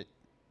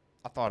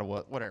I thought of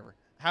whatever.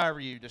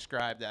 However you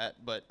describe that,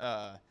 but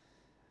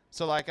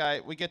so like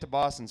we get to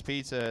Boston's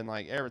Pizza and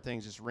like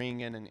everything's just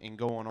ringing and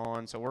going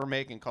on. So we're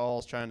making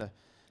calls trying to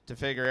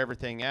figure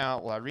everything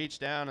out. Well, I reach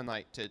down and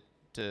like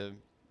to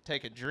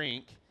take a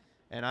drink,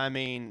 and I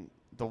mean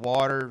the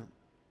water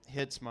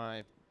hits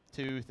my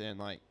tooth and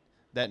like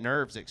that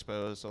nerve's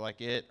exposed, so like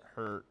it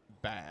hurt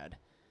bad.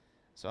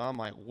 So I'm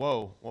like,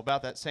 whoa. Well,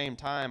 about that same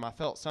time, I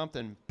felt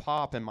something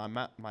pop in my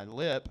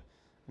lip,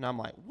 and I'm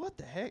like, what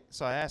the heck?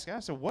 So I asked, I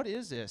said, what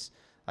is this?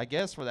 I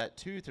guess where that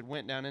tooth had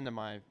went down into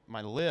my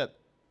lip,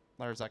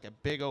 there's like a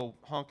big old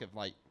hunk of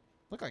like,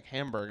 looked like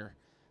hamburger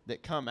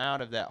that come out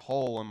of that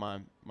hole in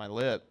my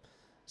lip.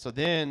 So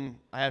then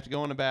I have to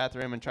go in the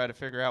bathroom and try to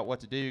figure out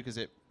what to do because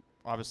it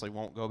obviously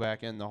won't go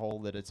back in the hole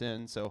that it's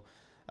in. So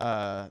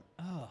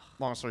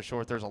long story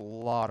short, there's a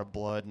lot of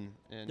blood and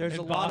There's In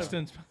a lot of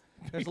Boston's.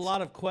 there's a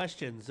lot of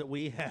questions that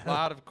we have. a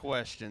lot of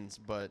questions,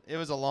 but it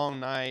was a long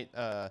night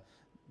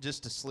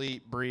just to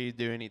sleep, breathe,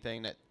 do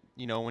anything that,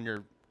 you know, when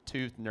your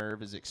tooth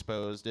nerve is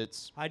exposed,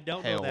 it's I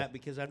don't hell. know that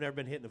because I've never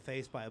been hit in the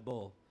face by a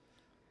bull.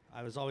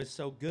 I was always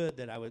so good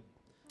that I would.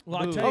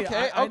 Well, I move. tell you,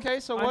 Okay,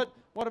 so I-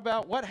 what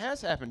about what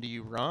has happened to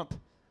you, Rump?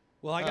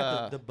 Well, I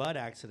got the butt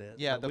accident.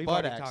 Yeah, but the we've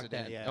butt already talked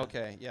accident. That, yeah.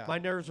 Okay, yeah. My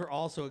nerves were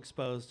also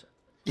exposed.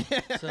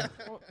 So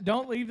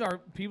Don't leave our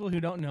people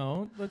who don't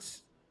know.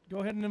 Let's go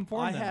ahead and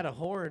inform I them. had a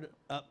horn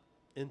up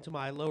into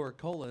my lower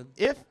colon.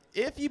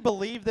 If you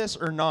believe this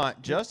or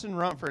not, Justin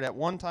Rumford at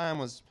one time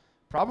was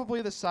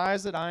probably the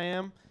size that I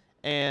am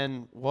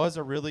and was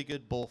a really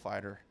good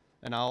bullfighter.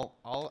 And I'll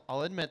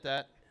admit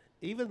that.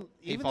 Even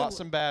He even fought though-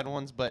 some bad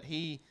ones, but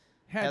he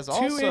had has 2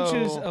 also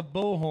inches of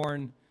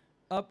bullhorn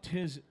up to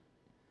his.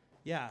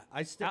 Yeah,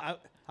 I still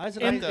I was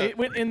In, in it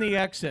went in the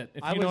exit.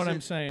 If I you know was what in-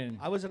 I'm saying.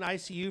 I was in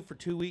ICU for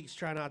 2 weeks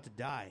trying not to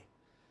die.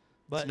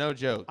 But it's no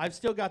joke. I've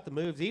still got the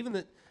moves.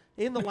 Even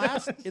in the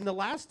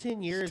last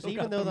 10 years, Still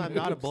even got though the I'm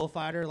not a moves.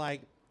 bullfighter,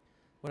 like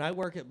when I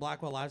work at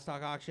Blackwell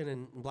Livestock Auction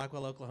in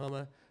Blackwell,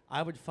 Oklahoma,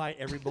 I would fight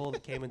every bull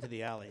that came into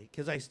the alley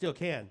because I still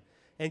can.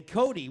 And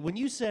Cody, when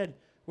you said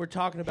we're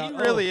talking about, he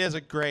really is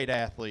a great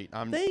athlete.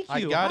 Thank I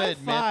you. gotta High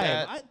admit five.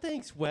 that.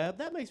 Thanks, Webb.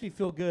 That makes me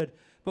feel good.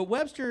 But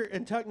Webster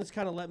and Tuckness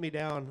kind of let me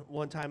down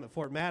one time at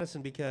Fort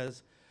Madison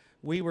because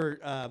we were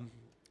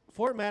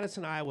Fort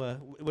Madison, Iowa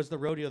was the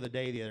rodeo of the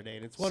day the other day,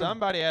 and it's one.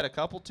 Somebody had a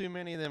couple too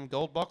many of them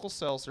gold buckle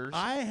seltzers.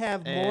 I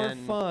have more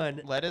and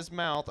fun. Let his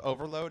mouth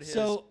overload his.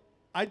 So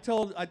I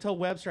told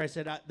Webster, I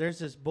said, there's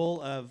this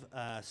bull of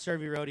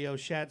Survey Rodeo,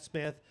 Shad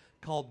Smith,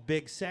 called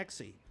Big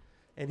Sexy,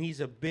 and he's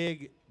a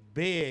big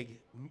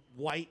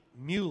white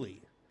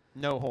muley.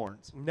 no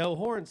horns. No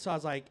horns. So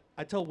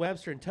I told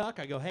Webster and Tuck,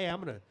 I go, hey,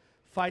 I'm going to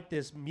fight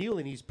this mule,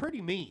 and he's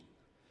pretty mean.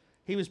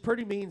 He was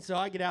pretty mean, so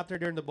I get out there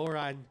during the bull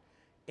ride,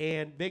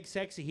 and Big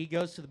Sexy, he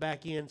goes to the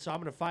back end, so I'm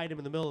going to fight him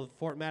in the middle of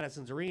Fort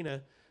Madison's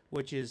arena,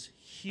 which is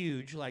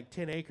huge, like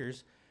 10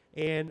 acres.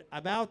 And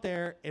I'm out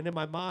there, and in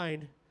my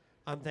mind,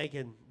 I'm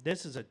thinking,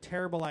 this is a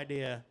terrible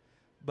idea,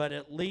 but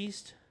at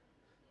least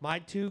my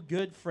two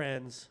good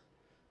friends,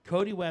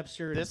 Cody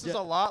Webster. This and is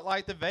a lot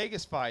like the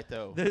Vegas fight,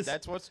 though. This-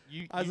 That's what's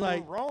you. I was you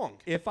like, were wrong.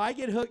 If I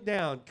get hooked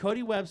down,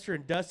 Cody Webster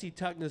and Dusty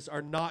Tuckness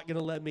are not going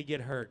to let me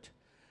get hurt.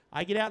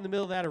 I get out in the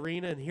middle of that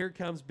arena, and here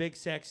comes Big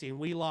Sexy, and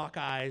we lock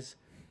eyes.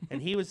 And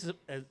he was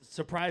as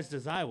surprised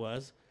as I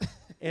was.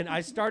 And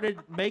I started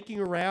making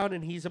around,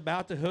 and he's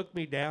about to hook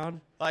me down.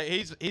 Like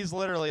he's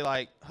literally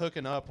like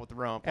hooking up with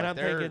Rump. And Like, I'm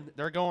they're thinking-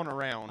 they're going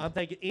around. I'm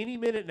thinking any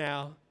minute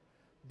now,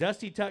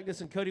 Dusty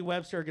Tuckness and Cody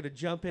Webster are going to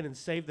jump in and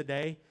save the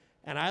day.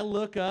 And I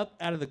look up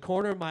out of the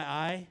corner of my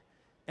eye,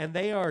 and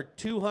they are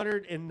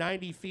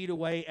 290 feet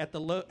away at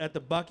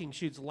the bucking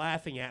chutes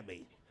laughing at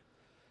me.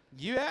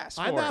 you asked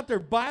for I'm it. out there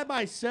by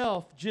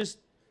myself, just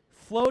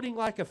floating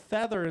like a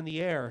feather in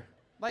the air.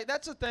 Like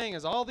that's the thing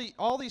is all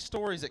these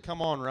stories that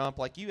come on Rump.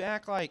 Like you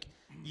act like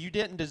you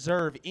didn't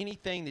deserve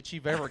anything that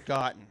you've ever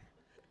gotten.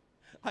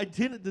 I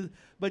didn't,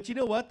 but you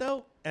know what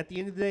though? At the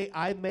end of the day,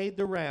 I made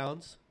the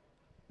rounds.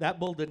 That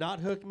bull did not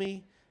hook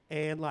me,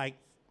 and like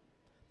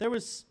there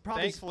was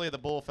probably Thankfully, the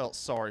bull felt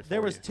sorry for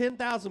there was you,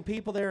 10,000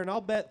 people there, and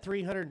I'll bet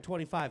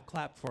 325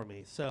 clapped for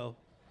me. So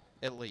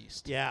at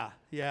least. yeah,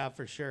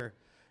 for sure.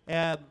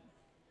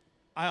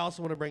 I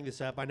also want to bring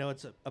this up. I know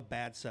it's a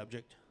bad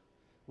subject.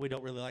 We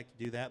don't really like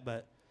to do that,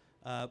 but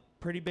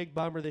pretty big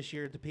bummer this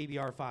year at the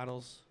PBR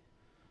finals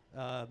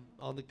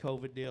on the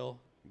COVID deal.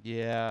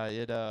 Yeah,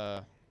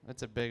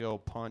 it's a big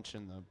old punch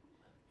in the.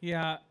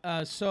 Yeah.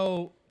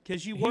 So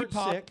Because you He weren't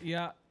popped, sick.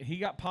 Yeah, he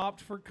got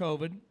popped for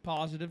COVID,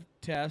 positive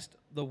test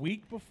the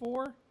week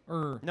before,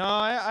 or No,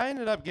 I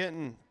ended up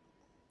getting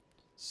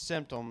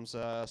symptoms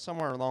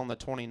somewhere along the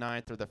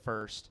 29th or the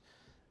 1st.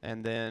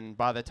 And then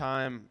by the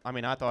time,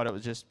 I thought it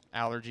was just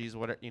allergies,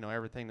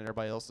 everything that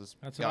everybody else has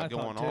That's what got I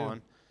thought, going too.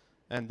 on.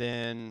 And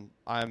then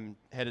I'm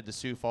headed to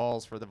Sioux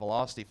Falls for the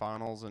Velocity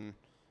Finals, and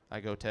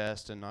I go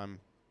test, and I'm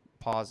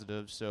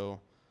positive. So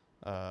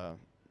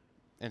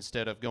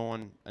instead of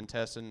going and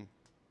testing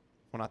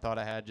when I thought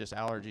I had just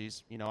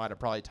allergies, I'd have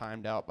probably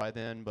timed out by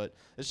then. But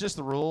it's just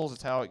the rules.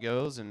 It's how it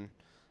goes, and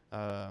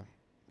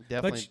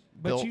definitely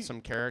but built you-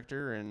 some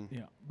character. And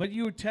yeah. But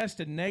you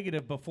tested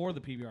negative before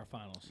the PBR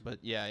finals. but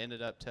yeah, I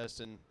ended up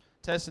testing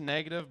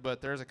negative.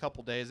 But there's a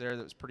couple days there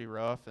that was pretty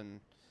rough, and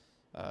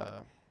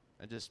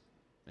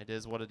it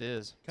is what it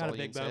is. That's Kind all of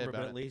you big can say bummer, about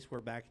but it. at least we're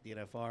back at the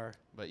NFR.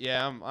 But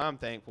yeah, I'm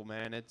thankful,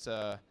 man. It's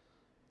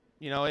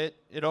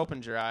it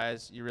opens your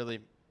eyes. You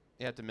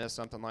have to miss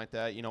something like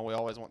that. We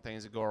always want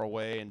things to go our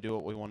way and do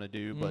what we want to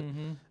do,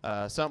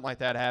 but something like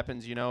that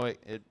happens.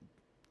 It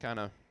kind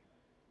of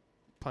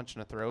punch in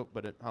the throat,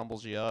 but it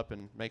humbles you up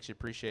and makes you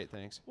appreciate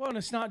things. Well, and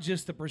it's not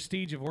just the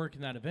prestige of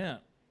working that event;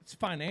 it's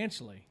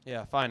financially.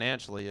 Yeah,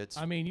 financially, it's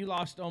You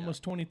lost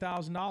almost $20,000.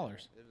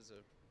 it was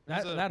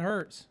a That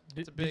hurts. a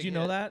Did big you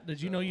know hit, that?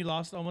 Did you know you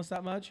lost almost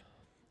that much?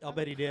 I'll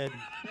bet he did.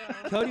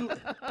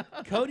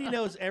 Cody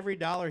knows every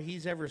dollar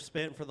he's ever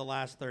spent for the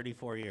last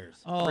 34 years.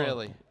 Oh,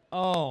 really.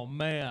 Oh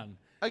man.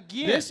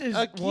 Again, This is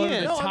one of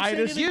the No, I'm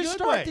saying tightest. in a You good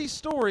start way. these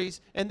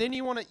stories, and then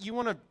you want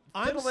to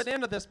I'm fiddle it s-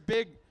 into this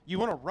big. You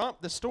want to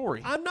rump the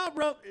story. I'm not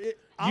wrong.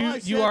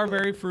 You are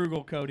very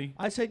frugal, Cody.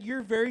 I said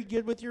you're very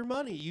good with your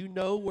money. You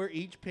know where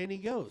each penny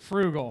goes.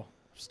 Frugal.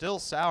 Still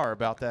sour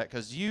about that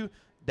because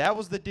that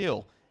was the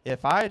deal.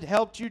 If I had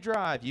helped you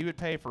drive, you would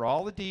pay for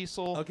all the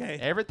diesel, Okay.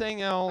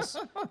 everything else.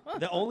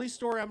 The only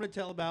story I'm going to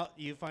tell about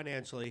you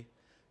financially,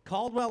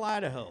 Caldwell,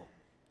 Idaho.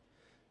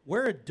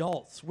 We're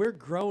adults. We're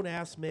grown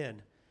ass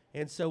men,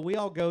 and so we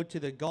all go to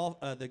the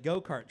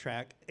go-kart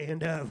track,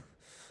 and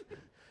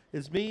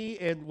it's me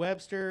and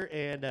Webster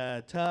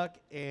and Tuck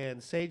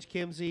and Sage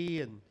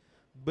Kimsey and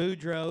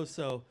Boudreaux.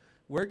 So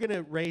we're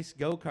gonna race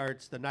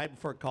go-karts the night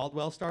before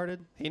Caldwell started.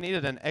 He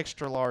needed an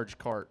extra large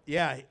cart.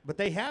 Yeah, but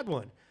they had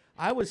one.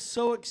 I was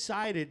so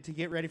excited to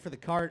get ready for the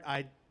cart.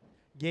 I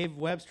gave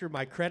Webster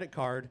my credit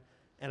card,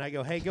 and I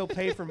go, "Hey, go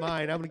pay for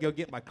mine. I'm gonna go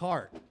get my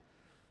cart."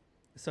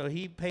 So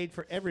he paid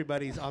for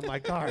everybody's on my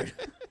card.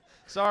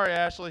 Sorry,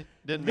 Ashley.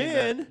 Didn't mean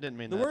Then that. Didn't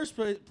mean the that. worst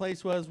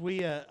place was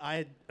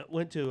I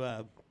went to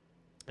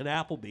an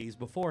Applebee's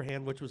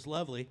beforehand, which was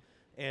lovely,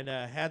 and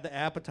had the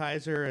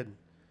appetizer and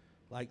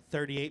like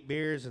 38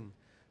 beers. And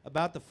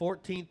about the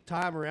 14th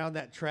time around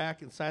that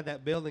track inside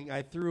that building,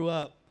 I threw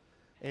up,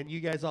 and you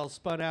guys all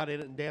spun out in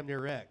it and damn near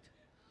wrecked.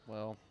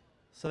 Well,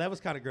 So that was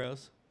kind of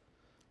gross.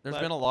 there's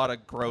But- been a lot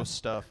of gross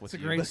stuff with It's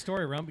a you. great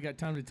story, Rump. You got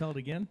time to tell it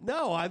again?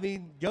 No, I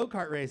mean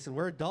go-kart racing.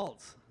 We're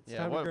adults. It's Yeah.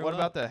 time to What grow what up.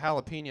 about the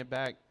jalapeno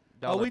back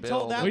Oh, dollar we bill?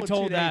 told that We one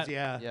told 2 that. days.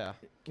 Yeah. Yeah.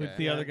 With okay.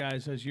 the other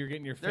guys as you're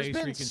getting your There's face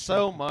been reconstructed.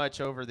 so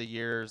much over the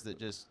years that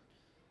just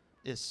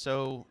is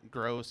so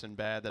gross and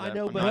bad that I I'm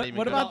know, I'm but not What, even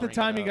what gonna about the bring it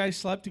time you up. guys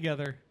slept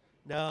together?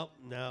 No.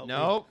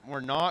 Nope, we're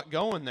not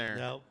going there.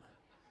 No.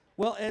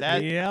 Well, and,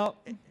 That- Yep.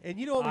 and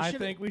you know what we I should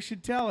think we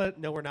should tell it.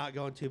 No, we're not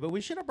going to. But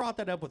we should have brought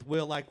that up with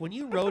Will. Like when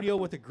you rodeo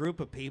with a group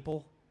of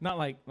people. Not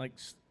like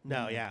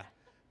No, yeah.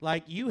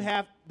 Like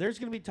there's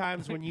going to be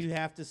times when you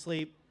have to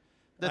sleep.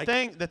 The like,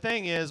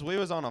 thing is, we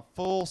was on a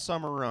full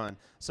summer run.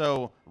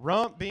 So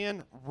Rump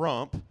being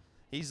Rump,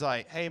 he's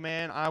like, "Hey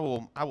man, I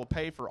will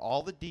pay for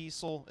all the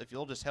diesel if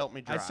you'll just help me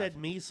I drive." said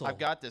measle. I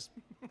got this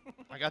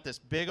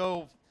big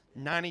old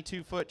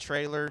 92-foot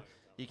trailer.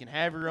 You can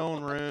have your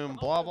own room.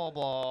 Blah blah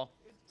blah.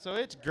 So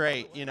it's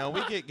great. We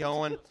get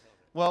going.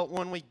 Well,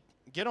 when we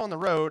get on the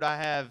road, I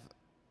have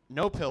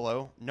no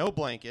pillow, no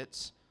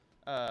blankets.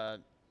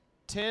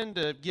 Tend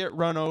to get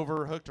run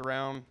over, hooked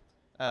around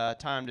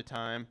time to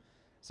time.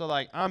 So,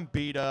 I'm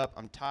beat up,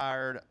 I'm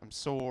tired, I'm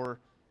sore,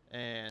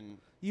 and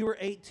You were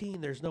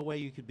 18. There's no way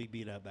you could be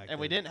beat up back then.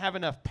 we didn't have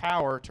enough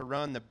power to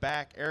run the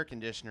back air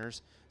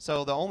conditioners.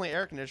 So the only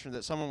air conditioner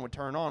that someone would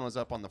turn on was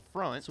up on the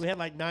front. So we had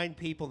like 9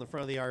 people in the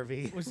front of the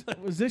RV.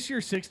 was this your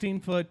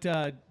 16-foot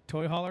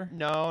toy hauler?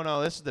 No,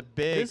 this is the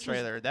big This was-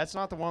 trailer. That's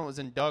not the one that was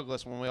in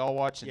Douglas when we all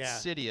watched Yeah,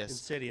 Insidious.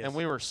 Insidious. And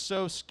we were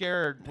so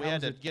scared we How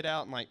had was to it? get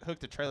out and hook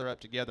the trailer up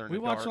together in We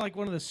the watched dark. like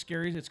one of the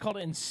scariest. It's called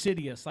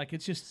Insidious. Like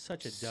it's just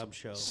Such a dumb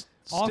show.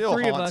 all Still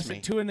three of haunts us me.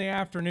 at 2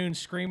 p.m.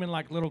 screaming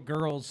like little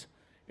girls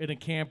in a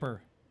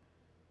camper.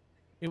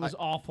 It was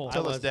awful.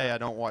 Till I this was, day, I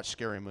don't watch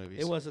scary movies.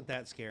 It wasn't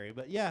that scary.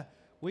 But yeah,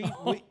 we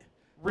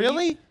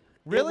Really? It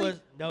Really?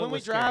 was- no, it when we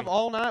was drive scary.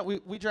 all night,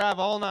 we drive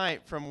all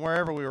night from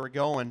wherever we were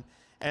going,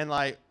 and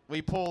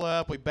we pull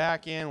up, we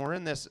back in, we're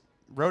in this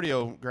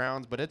rodeo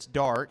grounds, but it's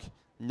dark,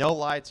 no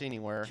lights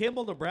anywhere.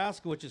 Kimball,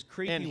 Nebraska, which is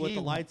creepy And with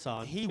the lights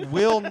on. He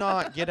will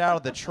not get out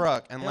of the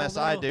truck unless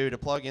I no. do to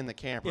plug in the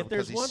camper if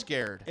because there's he's one,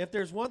 scared. If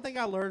there's one thing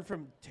I learned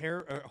from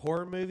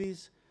horror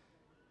movies,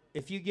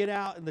 if you get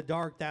out in the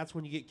dark, that's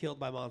when you get killed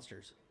by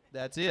monsters.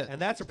 That's it. And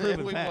that's a And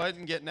proven we fact.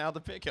 wasn't getting out of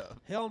the pickup.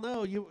 Hell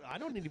no, I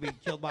don't need to be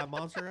killed by a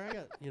monster. I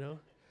got,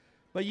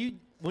 But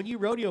when you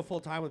rodeo full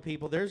time with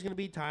people, there's going to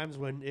be times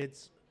when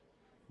it's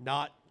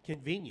not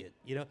convenient.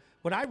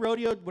 When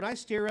I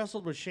steer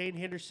wrestled with Shane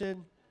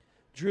Henderson,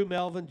 Drew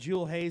Melvin,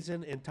 Jewel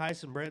Hazen, and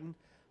Tyson Britton,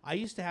 I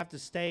used to have to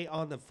stay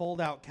on the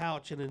fold-out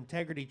couch in an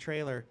Integrity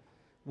trailer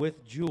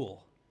with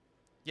Jewel.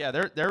 Yeah,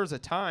 there was a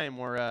time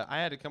where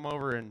I had to come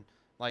over and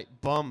like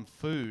bum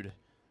food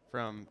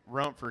from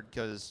Rumford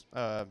because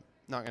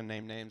not gonna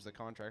name names, the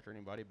contractor or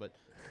anybody, but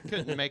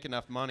couldn't make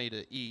enough money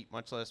to eat,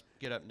 much less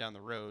get up and down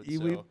the road.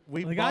 So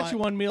We They got you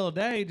one meal a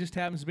day. It just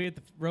happens to be at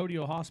the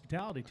rodeo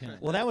hospitality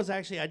tent. Well, that was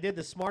actually, I did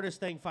the smartest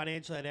thing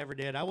financially I ever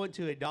did. I went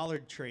to a Dollar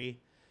Tree,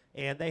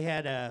 and they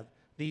had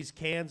these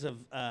cans of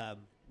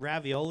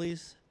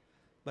raviolis,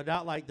 but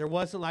not like, there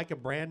wasn't like a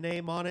brand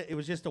name on it. It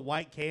was just a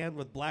white can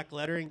with black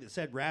lettering that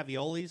said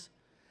raviolis,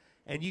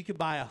 and you could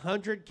buy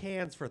 100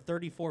 cans for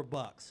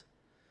 $34.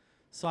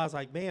 So I was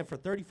like, man, for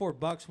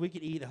 $34, we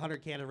could eat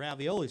 100 cans of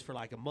raviolis for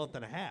like a month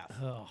and a half.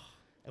 Ugh.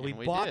 And we And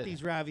we bought did.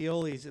 these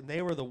raviolis, and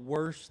they were the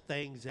worst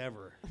things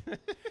ever.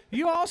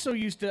 You also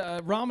used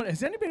to ramen.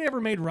 Has anybody ever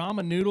made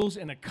ramen noodles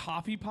in a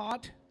coffee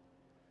pot?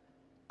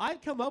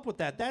 I'd come up with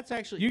that. That's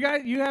actually...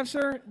 You have,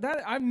 sir?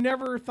 That I've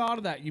never thought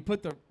of that. You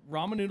put the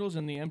ramen noodles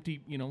in the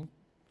empty, in an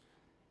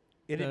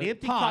the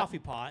empty pot, coffee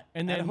pot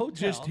and at then a hotel.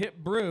 just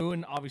hit brew,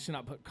 and obviously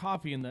not put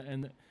coffee in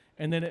and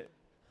then it.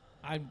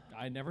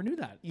 I never knew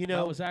that.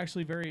 That was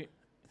actually very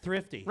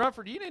thrifty.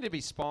 Rumford, you need to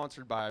be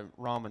sponsored by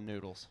ramen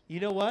noodles. You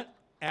know what?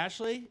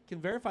 Ashley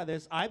can verify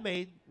this. I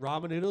made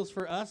ramen noodles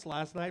for us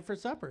last night for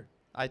supper.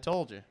 I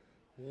told you.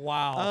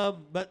 wow.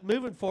 But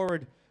moving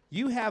forward,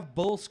 you have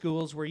bull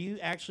schools where you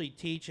actually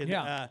teach, and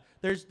Yeah.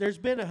 there's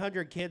been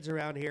 100 kids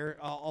around here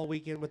all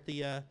weekend with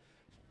the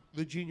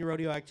junior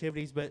rodeo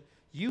activities. But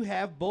you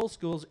have bull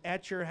schools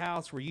at your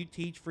house where you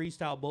teach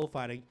freestyle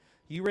bullfighting.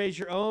 You raise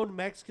your own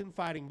Mexican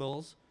fighting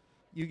bulls.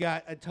 You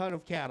got a ton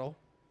of cattle.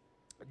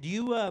 Do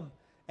you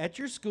at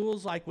your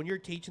schools, like when you're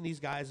teaching these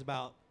guys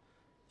about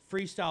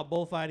freestyle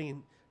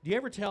bullfighting, do you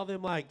ever tell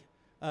them like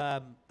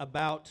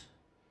about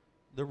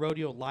the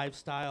rodeo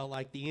lifestyle,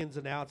 like the ins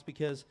and outs?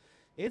 Because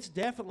it's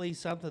definitely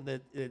something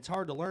that it's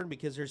hard to learn,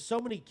 because there's so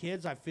many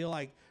kids, I feel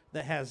like,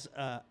 that has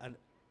an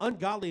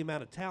ungodly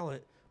amount of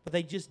talent, but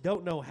they just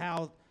don't know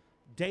how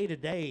day to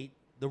day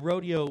the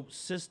rodeo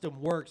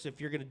system works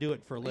if you're going to do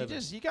it for a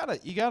living.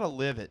 You gotta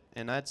live it,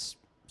 and that's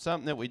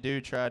something that we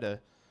do try to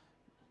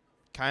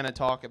kind of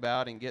talk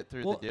about and get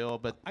through Well, the deal.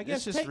 But I guess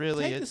it's just take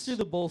really us it's through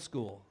the bull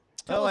school.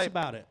 Tell Well, us like-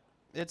 about it.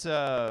 it's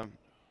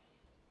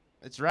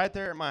right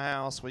there at my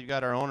house. We've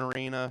got our own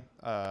arena.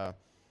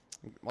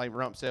 Like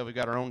Rump said, we've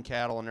got our own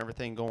cattle and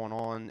everything going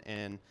on.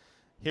 And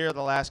here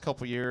the last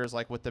couple years,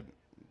 like with the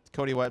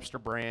Cody Webster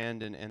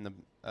brand and the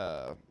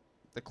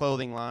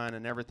clothing line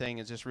and everything,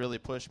 has just really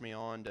pushed me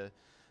on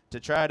to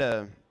try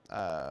to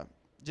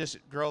just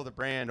grow the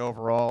brand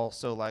overall.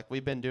 So like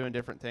we've been doing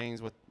different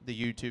things with the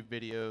YouTube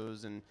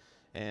videos,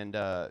 and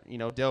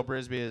Dale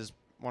Brisby is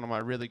one of my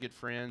really good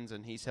friends,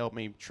 and he's helped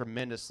me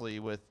tremendously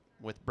with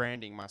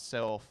branding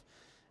myself.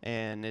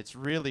 And it's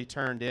really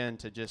turned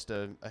into just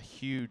a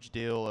huge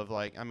deal of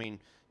like, I mean,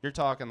 you're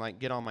talking like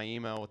get on my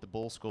email with the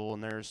Bull School,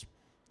 and there's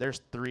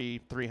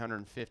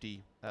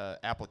 350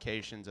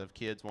 applications of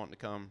kids wanting to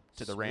come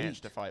to the ranch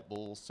Sweet. to fight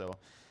bulls. So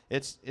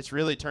it's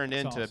really turned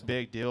That's into awesome. a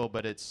big deal.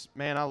 But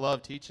I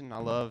love teaching. I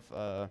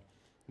love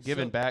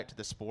giving So- back to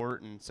the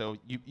sport. And so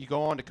you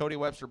go on to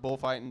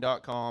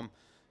CodyWebsterBullfighting.com.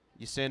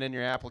 You send in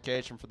your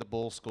application for the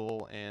Bull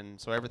School, and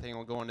so everything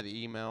will go into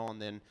the email.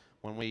 And then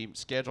when we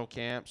schedule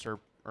camps or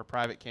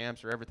private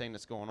camps or everything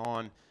that's going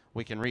on,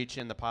 we can reach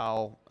in the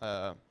pile.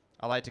 I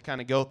like to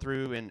kind of go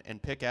through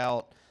and pick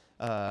out.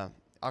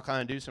 I'll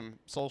kind of do some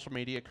social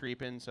media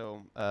creeping.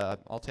 So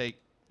I'll take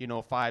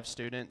 5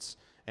 students,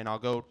 and I'll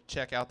go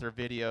check out their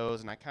videos,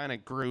 and I kind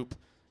of group.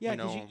 Yeah,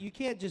 because you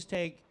can't just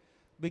take,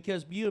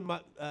 because you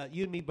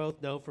and me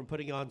both know from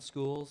putting on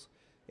schools,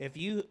 if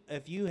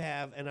you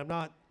have, and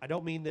I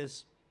don't mean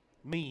this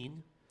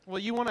mean. Well,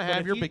 you want to But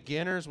have if your you-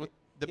 beginners with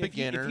the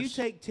beginners. If you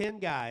take 10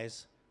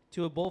 guys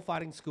to a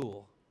bullfighting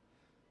school,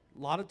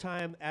 a lot of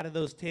time out of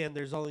those 10,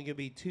 there's only going to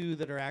be 2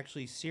 that are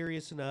actually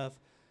serious enough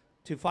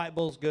to fight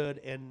bulls good,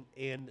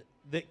 and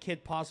that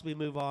could possibly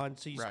move on.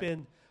 So you Right.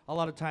 spend a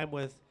lot of time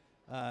with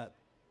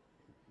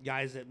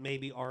guys that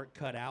maybe aren't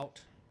cut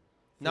out.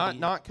 for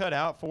not cut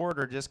out for it,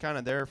 or just kind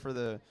of there for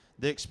the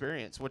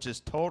experience, which is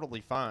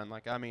totally fine.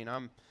 Like, I mean,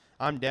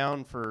 I'm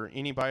down for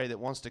anybody that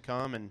wants to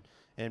come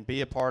and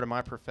be a part of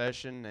my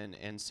profession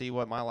and see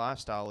what my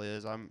lifestyle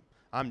is.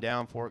 I'm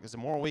down for it, because the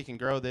more we can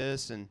grow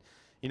this, and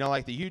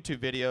like the YouTube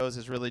videos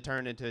has really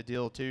turned into a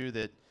deal too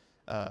that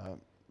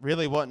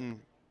really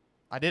wasn't.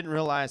 I didn't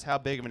realize how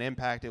big of an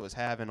impact it was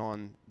having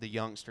on the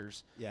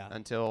youngsters. Yeah.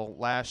 Until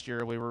last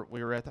year, we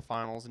were at the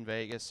finals in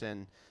Vegas,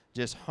 and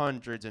just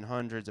hundreds and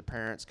hundreds of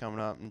parents coming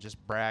up and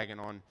just bragging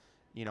on,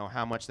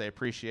 how much they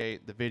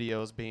appreciate the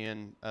videos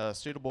being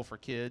suitable for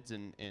kids,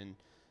 and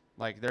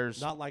like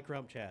there's Not like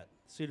Rump Chat.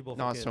 suitable for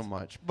Not kids. so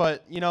much.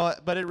 But,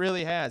 but it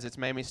really has. It's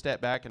made me step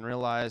back and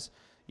realize,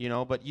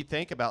 but you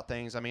think about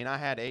things. I mean, I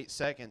had 8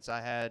 seconds.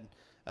 I had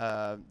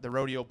the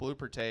rodeo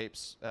blooper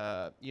tapes.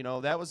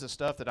 That was the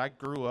stuff that I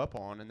grew up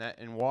on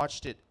and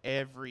watched it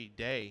every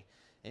day.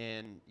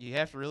 And you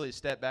have to really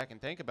step back and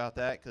think about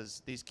that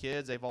because these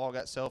kids, they've all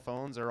got cell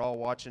phones. They're all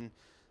watching.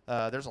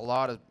 There's a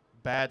lot of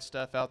bad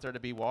stuff out there to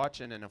be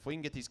watching. And if we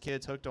can get these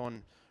kids hooked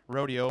on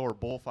rodeo or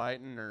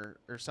bullfighting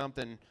or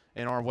something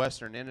in our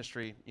Western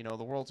industry,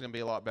 the world's going to be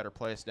a lot better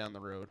place down the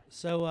road.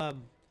 So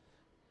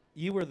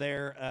you were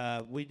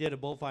there. We did a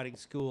bullfighting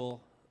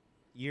school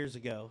years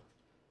ago,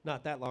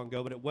 not that long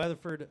ago, but at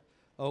Weatherford,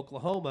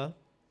 Oklahoma.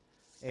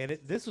 And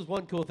this was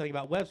one cool thing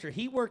about Webster.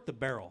 He worked the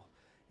barrel.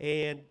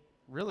 And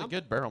Really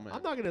good barrel man.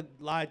 I'm not going to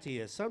lie to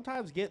you.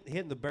 Sometimes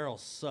hitting the barrel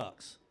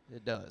sucks.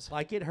 It does.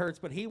 Like it hurts,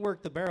 but he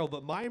worked the barrel.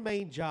 But my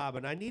main job,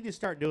 and I need to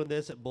start doing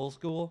this at bull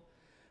school,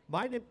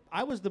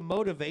 I was the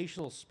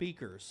motivational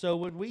speaker. So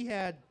when we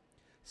had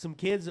some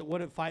kids that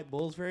wouldn't fight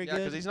bulls very Yeah, good.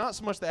 because he's not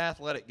so much the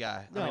athletic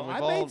guy. No, we've I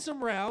all- made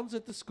some rounds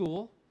at the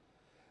school,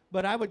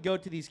 but I would go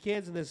to these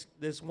kids, and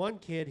this one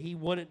kid, he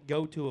wouldn't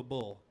go to a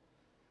bull.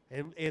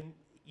 And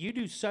you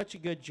do such a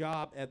good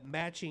job at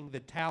matching the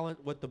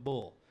talent with the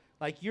bull.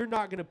 Like, you're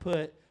not going to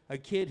put a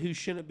kid who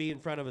shouldn't be in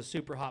front of a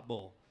super hot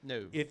bull.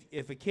 No.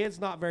 If a kid's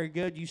not very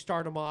good, you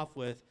start them off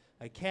with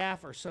a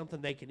calf or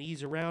something they can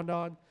ease around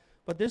on.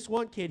 But this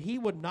one kid, he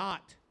would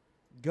not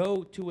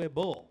go to a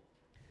bull.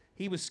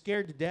 He was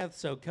scared to death,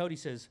 so Cody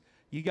says,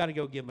 you got to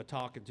go give him a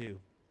talking to.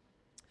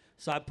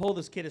 So I pulled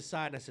this kid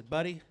aside, and I said,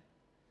 buddy,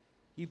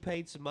 you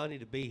paid some money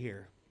to be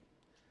here.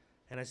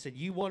 And I said,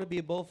 you want to be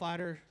a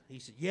bullfighter? He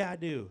said, yeah, I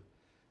do.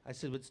 I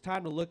said, well, it's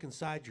time to look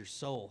inside your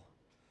soul.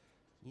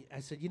 I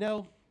said,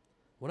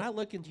 when I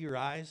look into your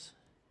eyes,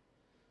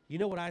 you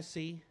know what I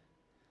see?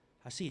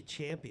 I see a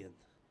champion.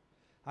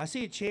 I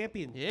see a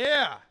champion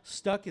Yeah.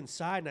 stuck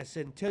inside. And I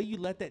said, until you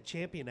let that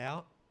champion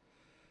out,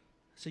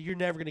 so you're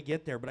never going to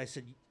get there. But I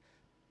said,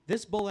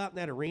 this bull out in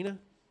that arena,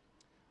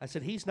 I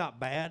said, he's not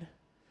bad.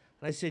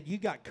 And I said, you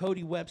got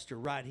Cody Webster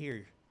right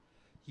here.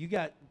 You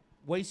got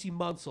Wacy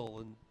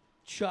Munsell and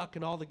Chuck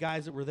and all the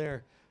guys that were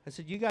there. I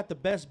said, you got the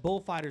best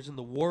bullfighters in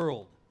the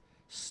world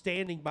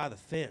standing by the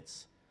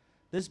fence.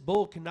 This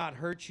bull cannot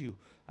hurt you.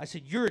 I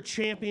said, you're a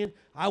champion.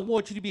 I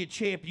want you to be a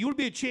champion. You want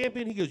to be a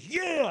champion? He goes,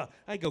 yeah.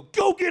 I go,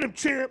 go get him,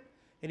 champ.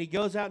 And he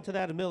goes out into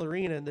that middle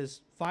arena, and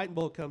this fighting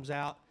bull comes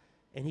out,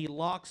 and he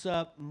locks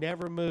up,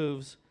 never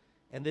moves,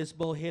 and this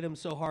bull hit him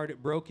so hard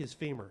it broke his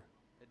femur.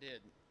 It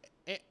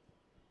did.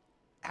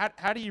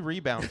 How do you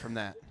rebound from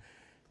that?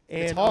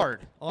 And It's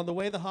hard. On the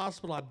way to the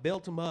hospital, I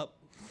built him up.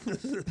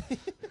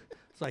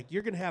 It's like,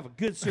 you're going to have a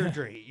good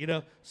surgery,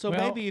 So Well-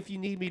 maybe if you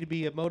need me to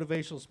be a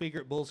motivational speaker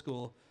at Bull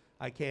School,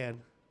 I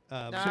can.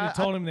 Should have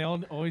told him they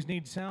always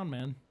need sound,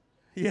 man.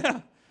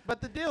 Yeah.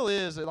 But the deal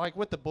is, like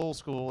with the bull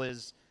school,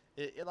 is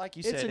like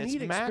you It's said, a it's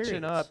neat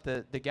matching experience. up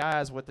the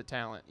guys with the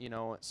talent.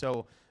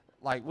 So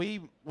like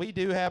we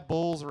do have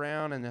bulls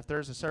around, and if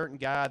there's a certain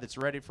guy that's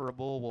ready for a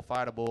bull, we'll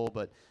fight a bull.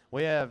 But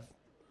we have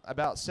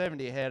about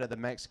 70 head of the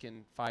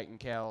Mexican fighting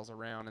cows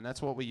around, and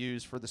that's what we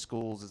use for the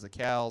schools is the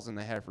cows and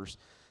the heifers.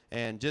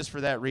 And just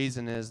for that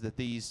reason is that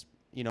these,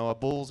 a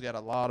bull's got a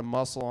lot of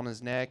muscle on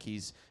his neck.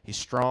 He's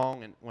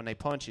strong, and when they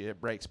punch you,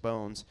 it breaks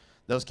bones.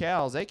 Those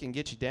cows, they can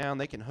get you down,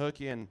 they can hook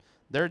you, and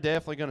they're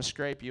definitely going to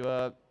scrape you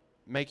up,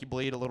 make you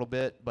bleed a little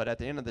bit. But at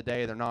the end of the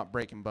day, they're not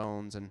breaking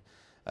bones, and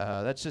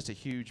that's just a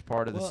huge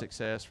part of the Well,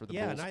 success for the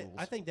yeah, bull and schools.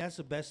 I think that's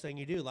the best thing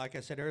you do. Like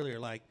I said earlier,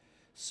 like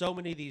so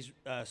many of these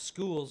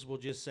schools will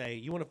just say,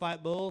 you want to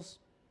fight bulls?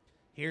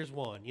 Here's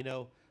one.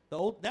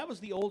 That was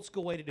the old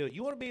school way to do it.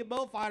 You want to be a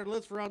bullfighter?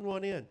 Let's run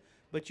one in.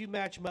 But you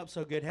match them up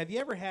so good. Have you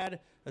ever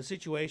had a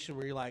situation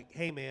where you're like,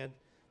 hey, man,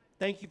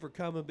 thank you for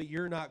coming, but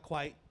you're not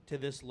quite to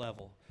this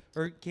level?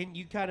 Or can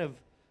you kind of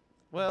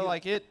 – Well,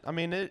 like it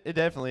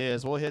definitely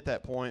is. We'll hit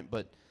that point,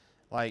 but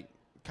like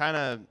kind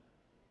of,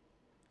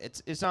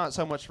 it's not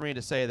so much for me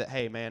to say that,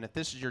 hey, man, if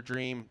this is your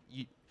dream,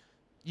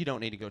 you don't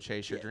need to go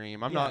chase your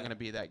dream. I'm not yeah. going to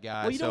be that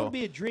guy. well, you don't so want to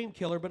be a dream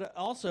killer, but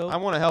also – I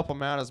want to help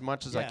them out as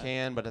much as I Yeah.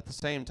 can, but at the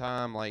same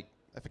time, like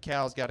if a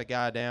cow's got a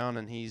guy down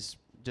and he's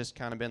just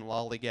kind of been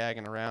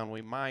lollygagging around,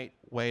 we might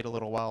wait a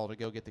little while to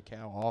go get the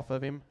cow off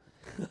of him.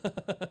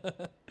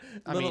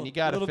 I mean, you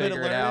got to little bit of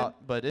figure it learning.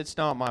 out, but it's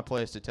not my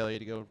place to tell you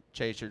to go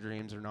chase your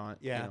dreams or not.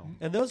 Yeah. you know.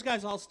 And those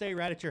guys all stay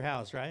right at your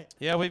house, right?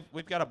 Yeah,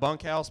 we've got a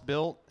bunkhouse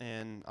built,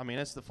 and I mean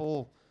it's the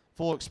full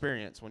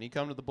experience. When you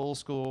come to the bull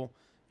school,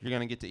 you're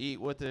going to get to eat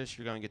with us,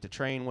 you're going to get to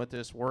train with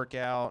us, work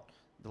out,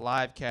 the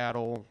live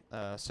cattle,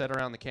 sit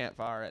around the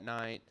campfire at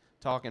night,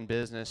 talking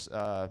business.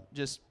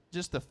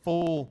 Just the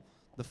full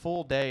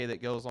day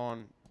that goes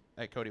on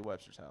at Cody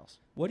Webster's house.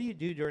 What do you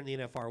do during the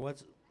NFR?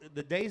 What's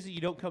the days that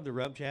you don't come to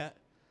Rump Chat?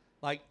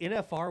 Like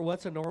NFR,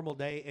 what's a normal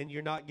day and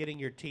you're not getting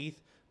your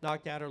teeth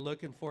knocked out or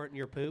looking for it in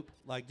your poop?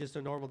 Like just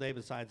a normal day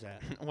besides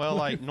that? Well,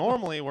 like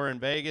normally we're in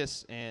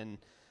Vegas, and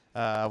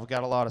we've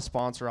got a lot of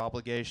sponsor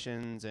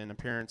obligations and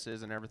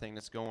appearances and everything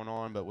that's going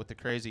on. But with the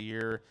crazy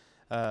year,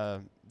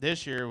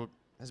 this year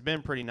has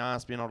been pretty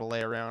nice being able to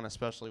lay around,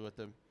 especially with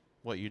the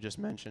what you just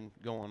mentioned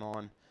going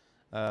on.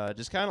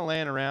 Just kind of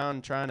laying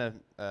around, trying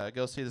to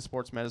go see the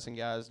sports medicine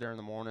guys during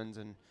the mornings,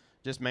 and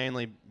just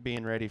mainly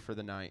being ready for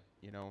the night.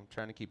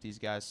 Trying to keep these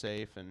guys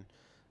safe, and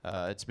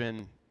it's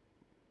been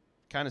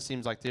kind of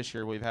seems like this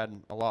year we've had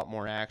a lot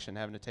more action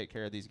having to take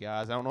care of these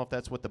guys. I don't know if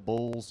that's with the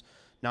Bulls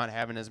not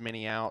having as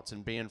many outs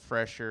and being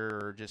fresher,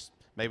 or just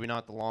maybe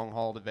not the long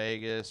haul to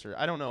Vegas, or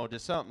I don't know,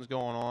 just something's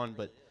going on.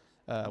 But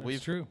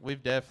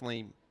we've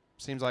definitely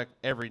seems like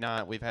every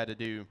night we've had to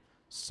do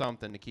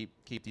something to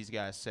keep these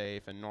guys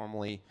safe. And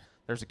normally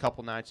there's a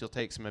couple nights you'll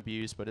take some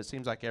abuse, but it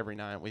seems like every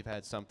night we've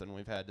had something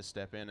we've had to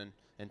step in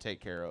and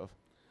take care of.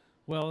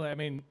 Well, I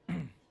mean,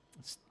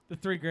 it's the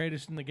three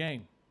greatest in the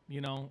game.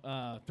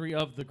 Three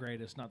of the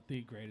greatest, not the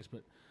greatest,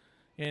 but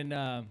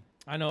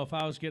I know if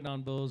I was getting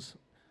on bulls,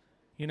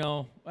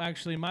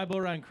 actually my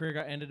bull riding career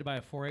got ended by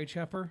a 4-H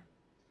heifer,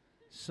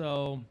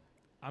 so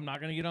I'm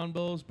not gonna get on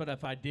bulls. But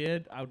if I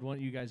did, I would want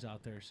you guys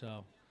out there.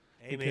 So,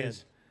 amen.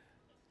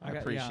 I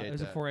appreciate it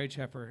was that. a 4-H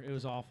heifer. It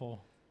was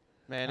awful.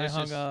 Man, I it's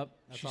hung just, up.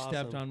 That's She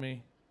stepped awesome. on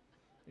me.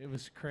 It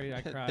was crazy.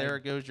 I cried. there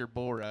goes your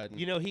bull riding.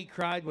 He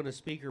cried when a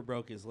speaker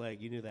broke his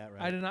leg. You knew that,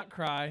 right? I did not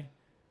cry.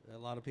 A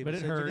lot of people but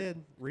it said hurt. you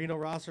did. Reno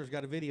Rosser's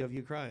got a video of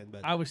you crying,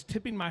 but I was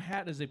tipping my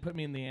hat as they put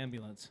me in the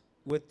ambulance.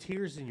 with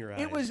tears in your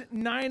eyes. It was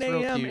 9 It's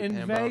real a.m. cute, in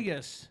Hembo.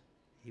 Vegas.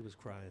 He was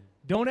crying.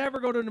 Don't ever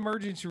go to an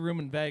emergency room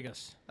in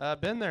Vegas.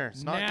 Been there.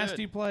 It's not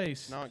Nasty good.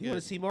 place. Not If you want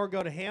good. to see more,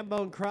 go to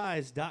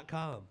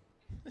hambonecries.com.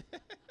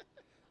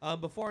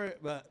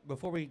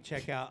 Before we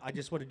check out, I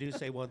just want to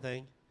say one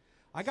thing.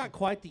 I got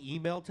quite the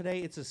email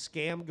today. It's a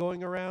scam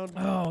going around.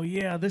 Oh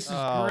yeah, this is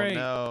Oh, great.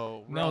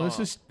 no. No, Rump.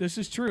 this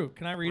is true.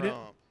 Can I read it?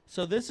 Rump.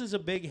 So this is a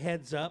big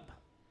heads up.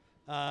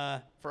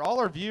 For all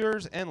our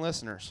viewers and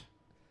listeners.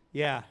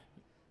 Yeah,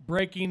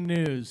 Breaking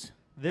news.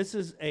 this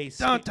is a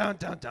Dun, dun,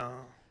 dun, dun.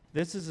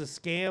 this is a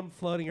scam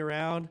floating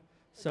around.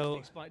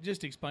 So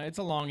Just explain. It's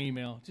a long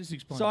email. Just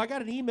explain. So I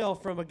got an email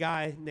from a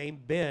guy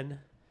named Ben,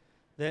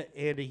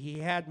 and he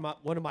had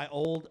one of my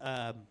old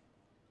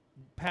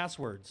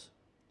passwords,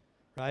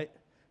 right?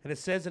 And it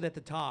says it at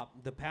the top.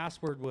 The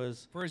password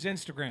was, for his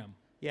Instagram.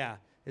 yeah,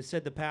 it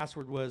said the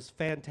password was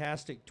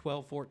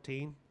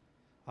fantastic1214.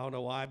 I don't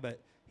know why, but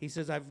he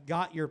says, I've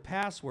got your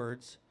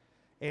passwords,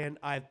 and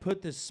I've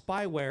put this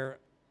spyware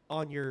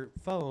on your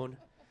phone,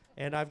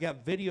 and I've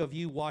got video of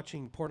you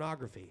watching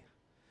pornography.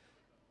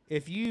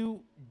 If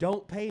you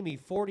don't pay me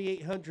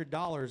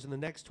 $4,800 in the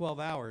next 12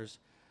 hours,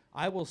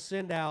 I will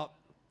send out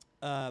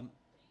a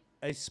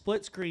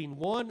split screen,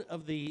 one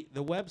of the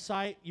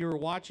website you were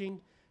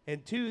watching,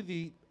 and two,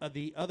 the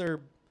other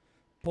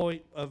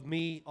point of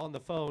me on the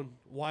phone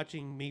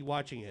watching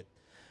it.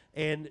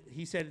 And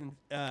he said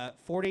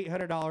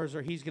 $4,800,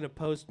 or he's going to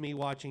post me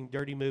watching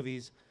dirty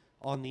movies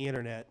on the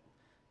internet.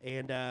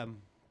 And And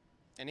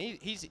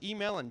he's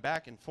emailing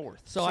back and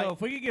forth. So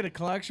if we could get a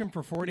collection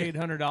for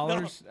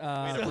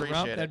 $4,800, We'd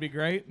appreciate it. that'd be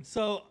great.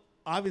 So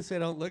obviously I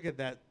don't look at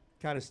that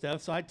kind of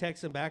stuff. So I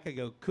text him back. I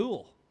go,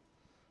 cool.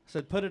 I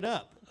said, put it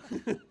up.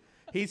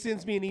 He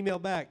sends me an email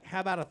back.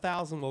 How about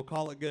 1,000? We'll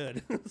call it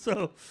good.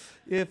 So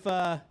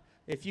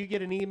if you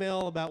get an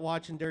email about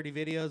watching dirty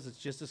videos, it's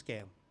just a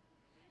scam.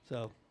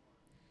 So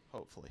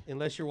Hopefully.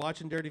 unless you're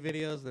watching dirty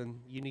videos, then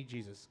you need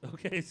Jesus.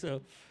 Okay.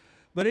 So,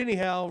 but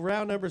anyhow,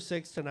 round number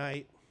 6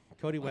 tonight.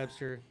 Cody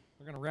Webster.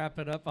 We're gonna wrap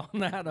it up on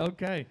that.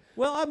 Okay.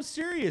 Well, I'm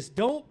serious.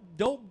 Don't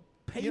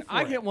pay for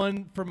I it. get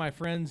one from my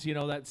friends,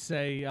 that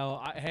say,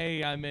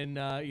 "Hey, I'm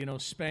in,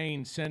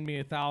 Spain. Send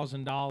me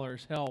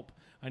 $1,000. Help.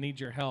 I need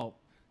your help."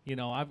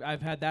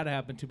 I've had that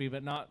happen to me,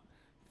 but not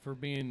for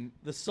being.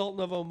 The Sultan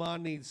of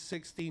Oman needs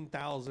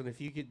 16,000. If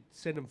you could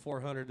send him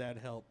 400,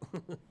 that'd help.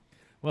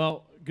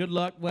 Well, good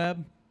luck,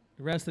 Webb.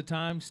 The rest of the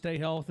time, stay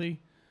healthy.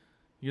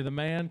 You're the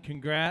man.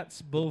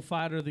 Congrats,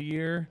 Bullfighter of the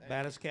Year.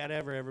 Baddest cat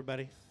ever,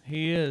 everybody.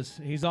 He is.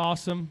 He's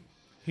awesome.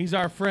 He's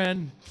our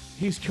friend.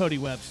 He's Cody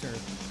Webster.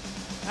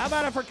 How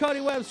about it for Cody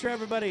Webster,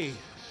 everybody?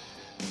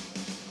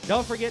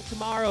 Don't forget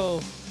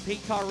tomorrow, Pete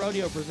Car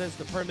Rodeo presents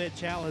the Permit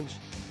Challenge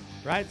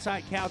right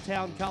inside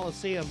Cowtown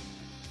Coliseum.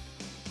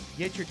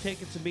 Get your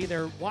tickets and be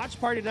there. Watch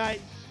party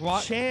night.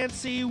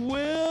 Chancey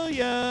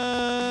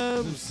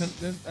Williams.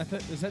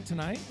 Is that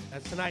tonight?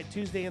 That's tonight,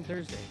 Tuesday and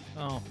Thursday.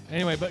 Oh,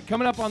 anyway, but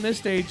coming up on this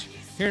stage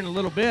here in a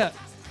little bit,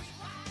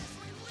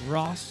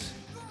 Ross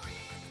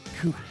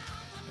Cooper.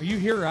 Are you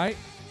here, right?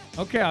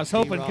 Okay, I was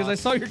hoping because I Ross.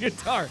 saw your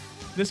guitar.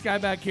 This guy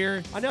back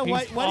here. I know.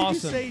 he's Why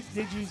awesome.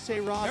 did you say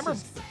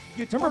Ross?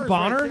 Remember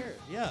Bonner?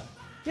 Yeah.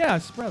 Yeah,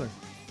 it's his brother.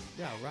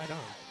 Yeah, right on.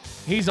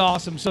 He's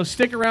awesome. So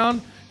stick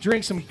around,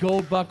 drink some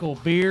Gold Buckle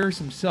beer,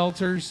 some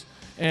seltzers,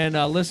 and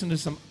listen to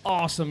some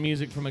awesome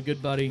music from a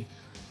good buddy,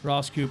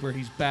 Ross Cooper.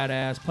 He's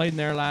badass. Played in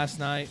there last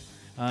night.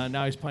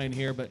 Now he's playing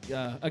here. But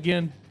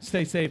again,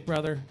 stay safe,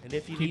 brother. And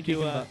if you Keep need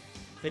kicking to, butt.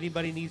 if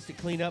anybody needs to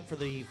clean up for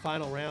the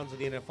final rounds of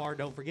the NFR,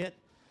 don't forget,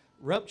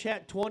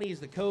 RumpChat20 is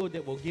the code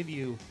that will give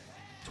you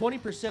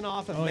 20%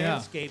 off at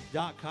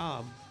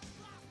manscaped.com.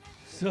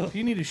 So if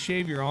you need to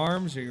shave your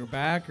arms or your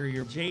back or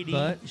your JD,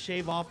 butt,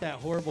 shave off that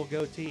horrible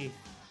goatee.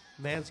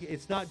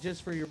 It's not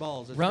just for your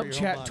balls. It's Rump for your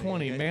Chat whole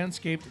body, 20, okay?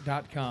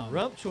 manscaped.com.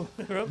 Rump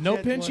No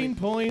Chat pinching, 20.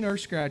 pulling, or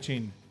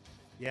scratching.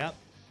 Yep.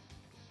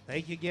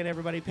 Thank you again,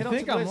 everybody. Pit You on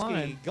think some I'm whiskey,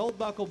 lying. Gold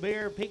Buckle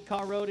Beer, Pink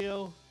Car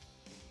Rodeo,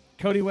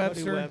 Cody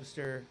Webster, Cody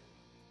Webster.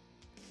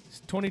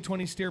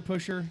 2020 Steer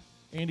Pusher,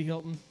 Andy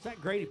Hilton, Is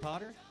that Grady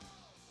Potter?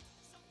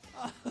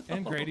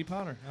 and Grady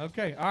Potter.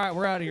 Okay. All right,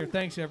 we're out of here.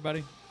 Thanks,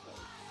 everybody.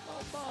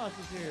 Oh, boss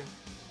is here.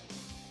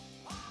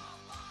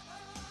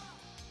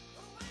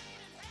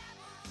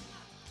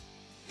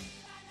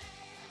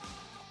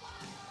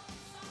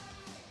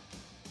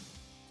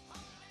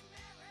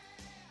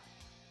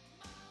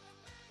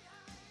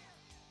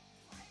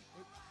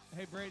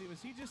 Hey, Brady,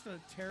 was he just a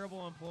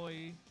terrible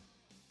employee?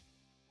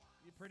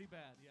 Pretty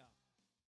bad, yeah.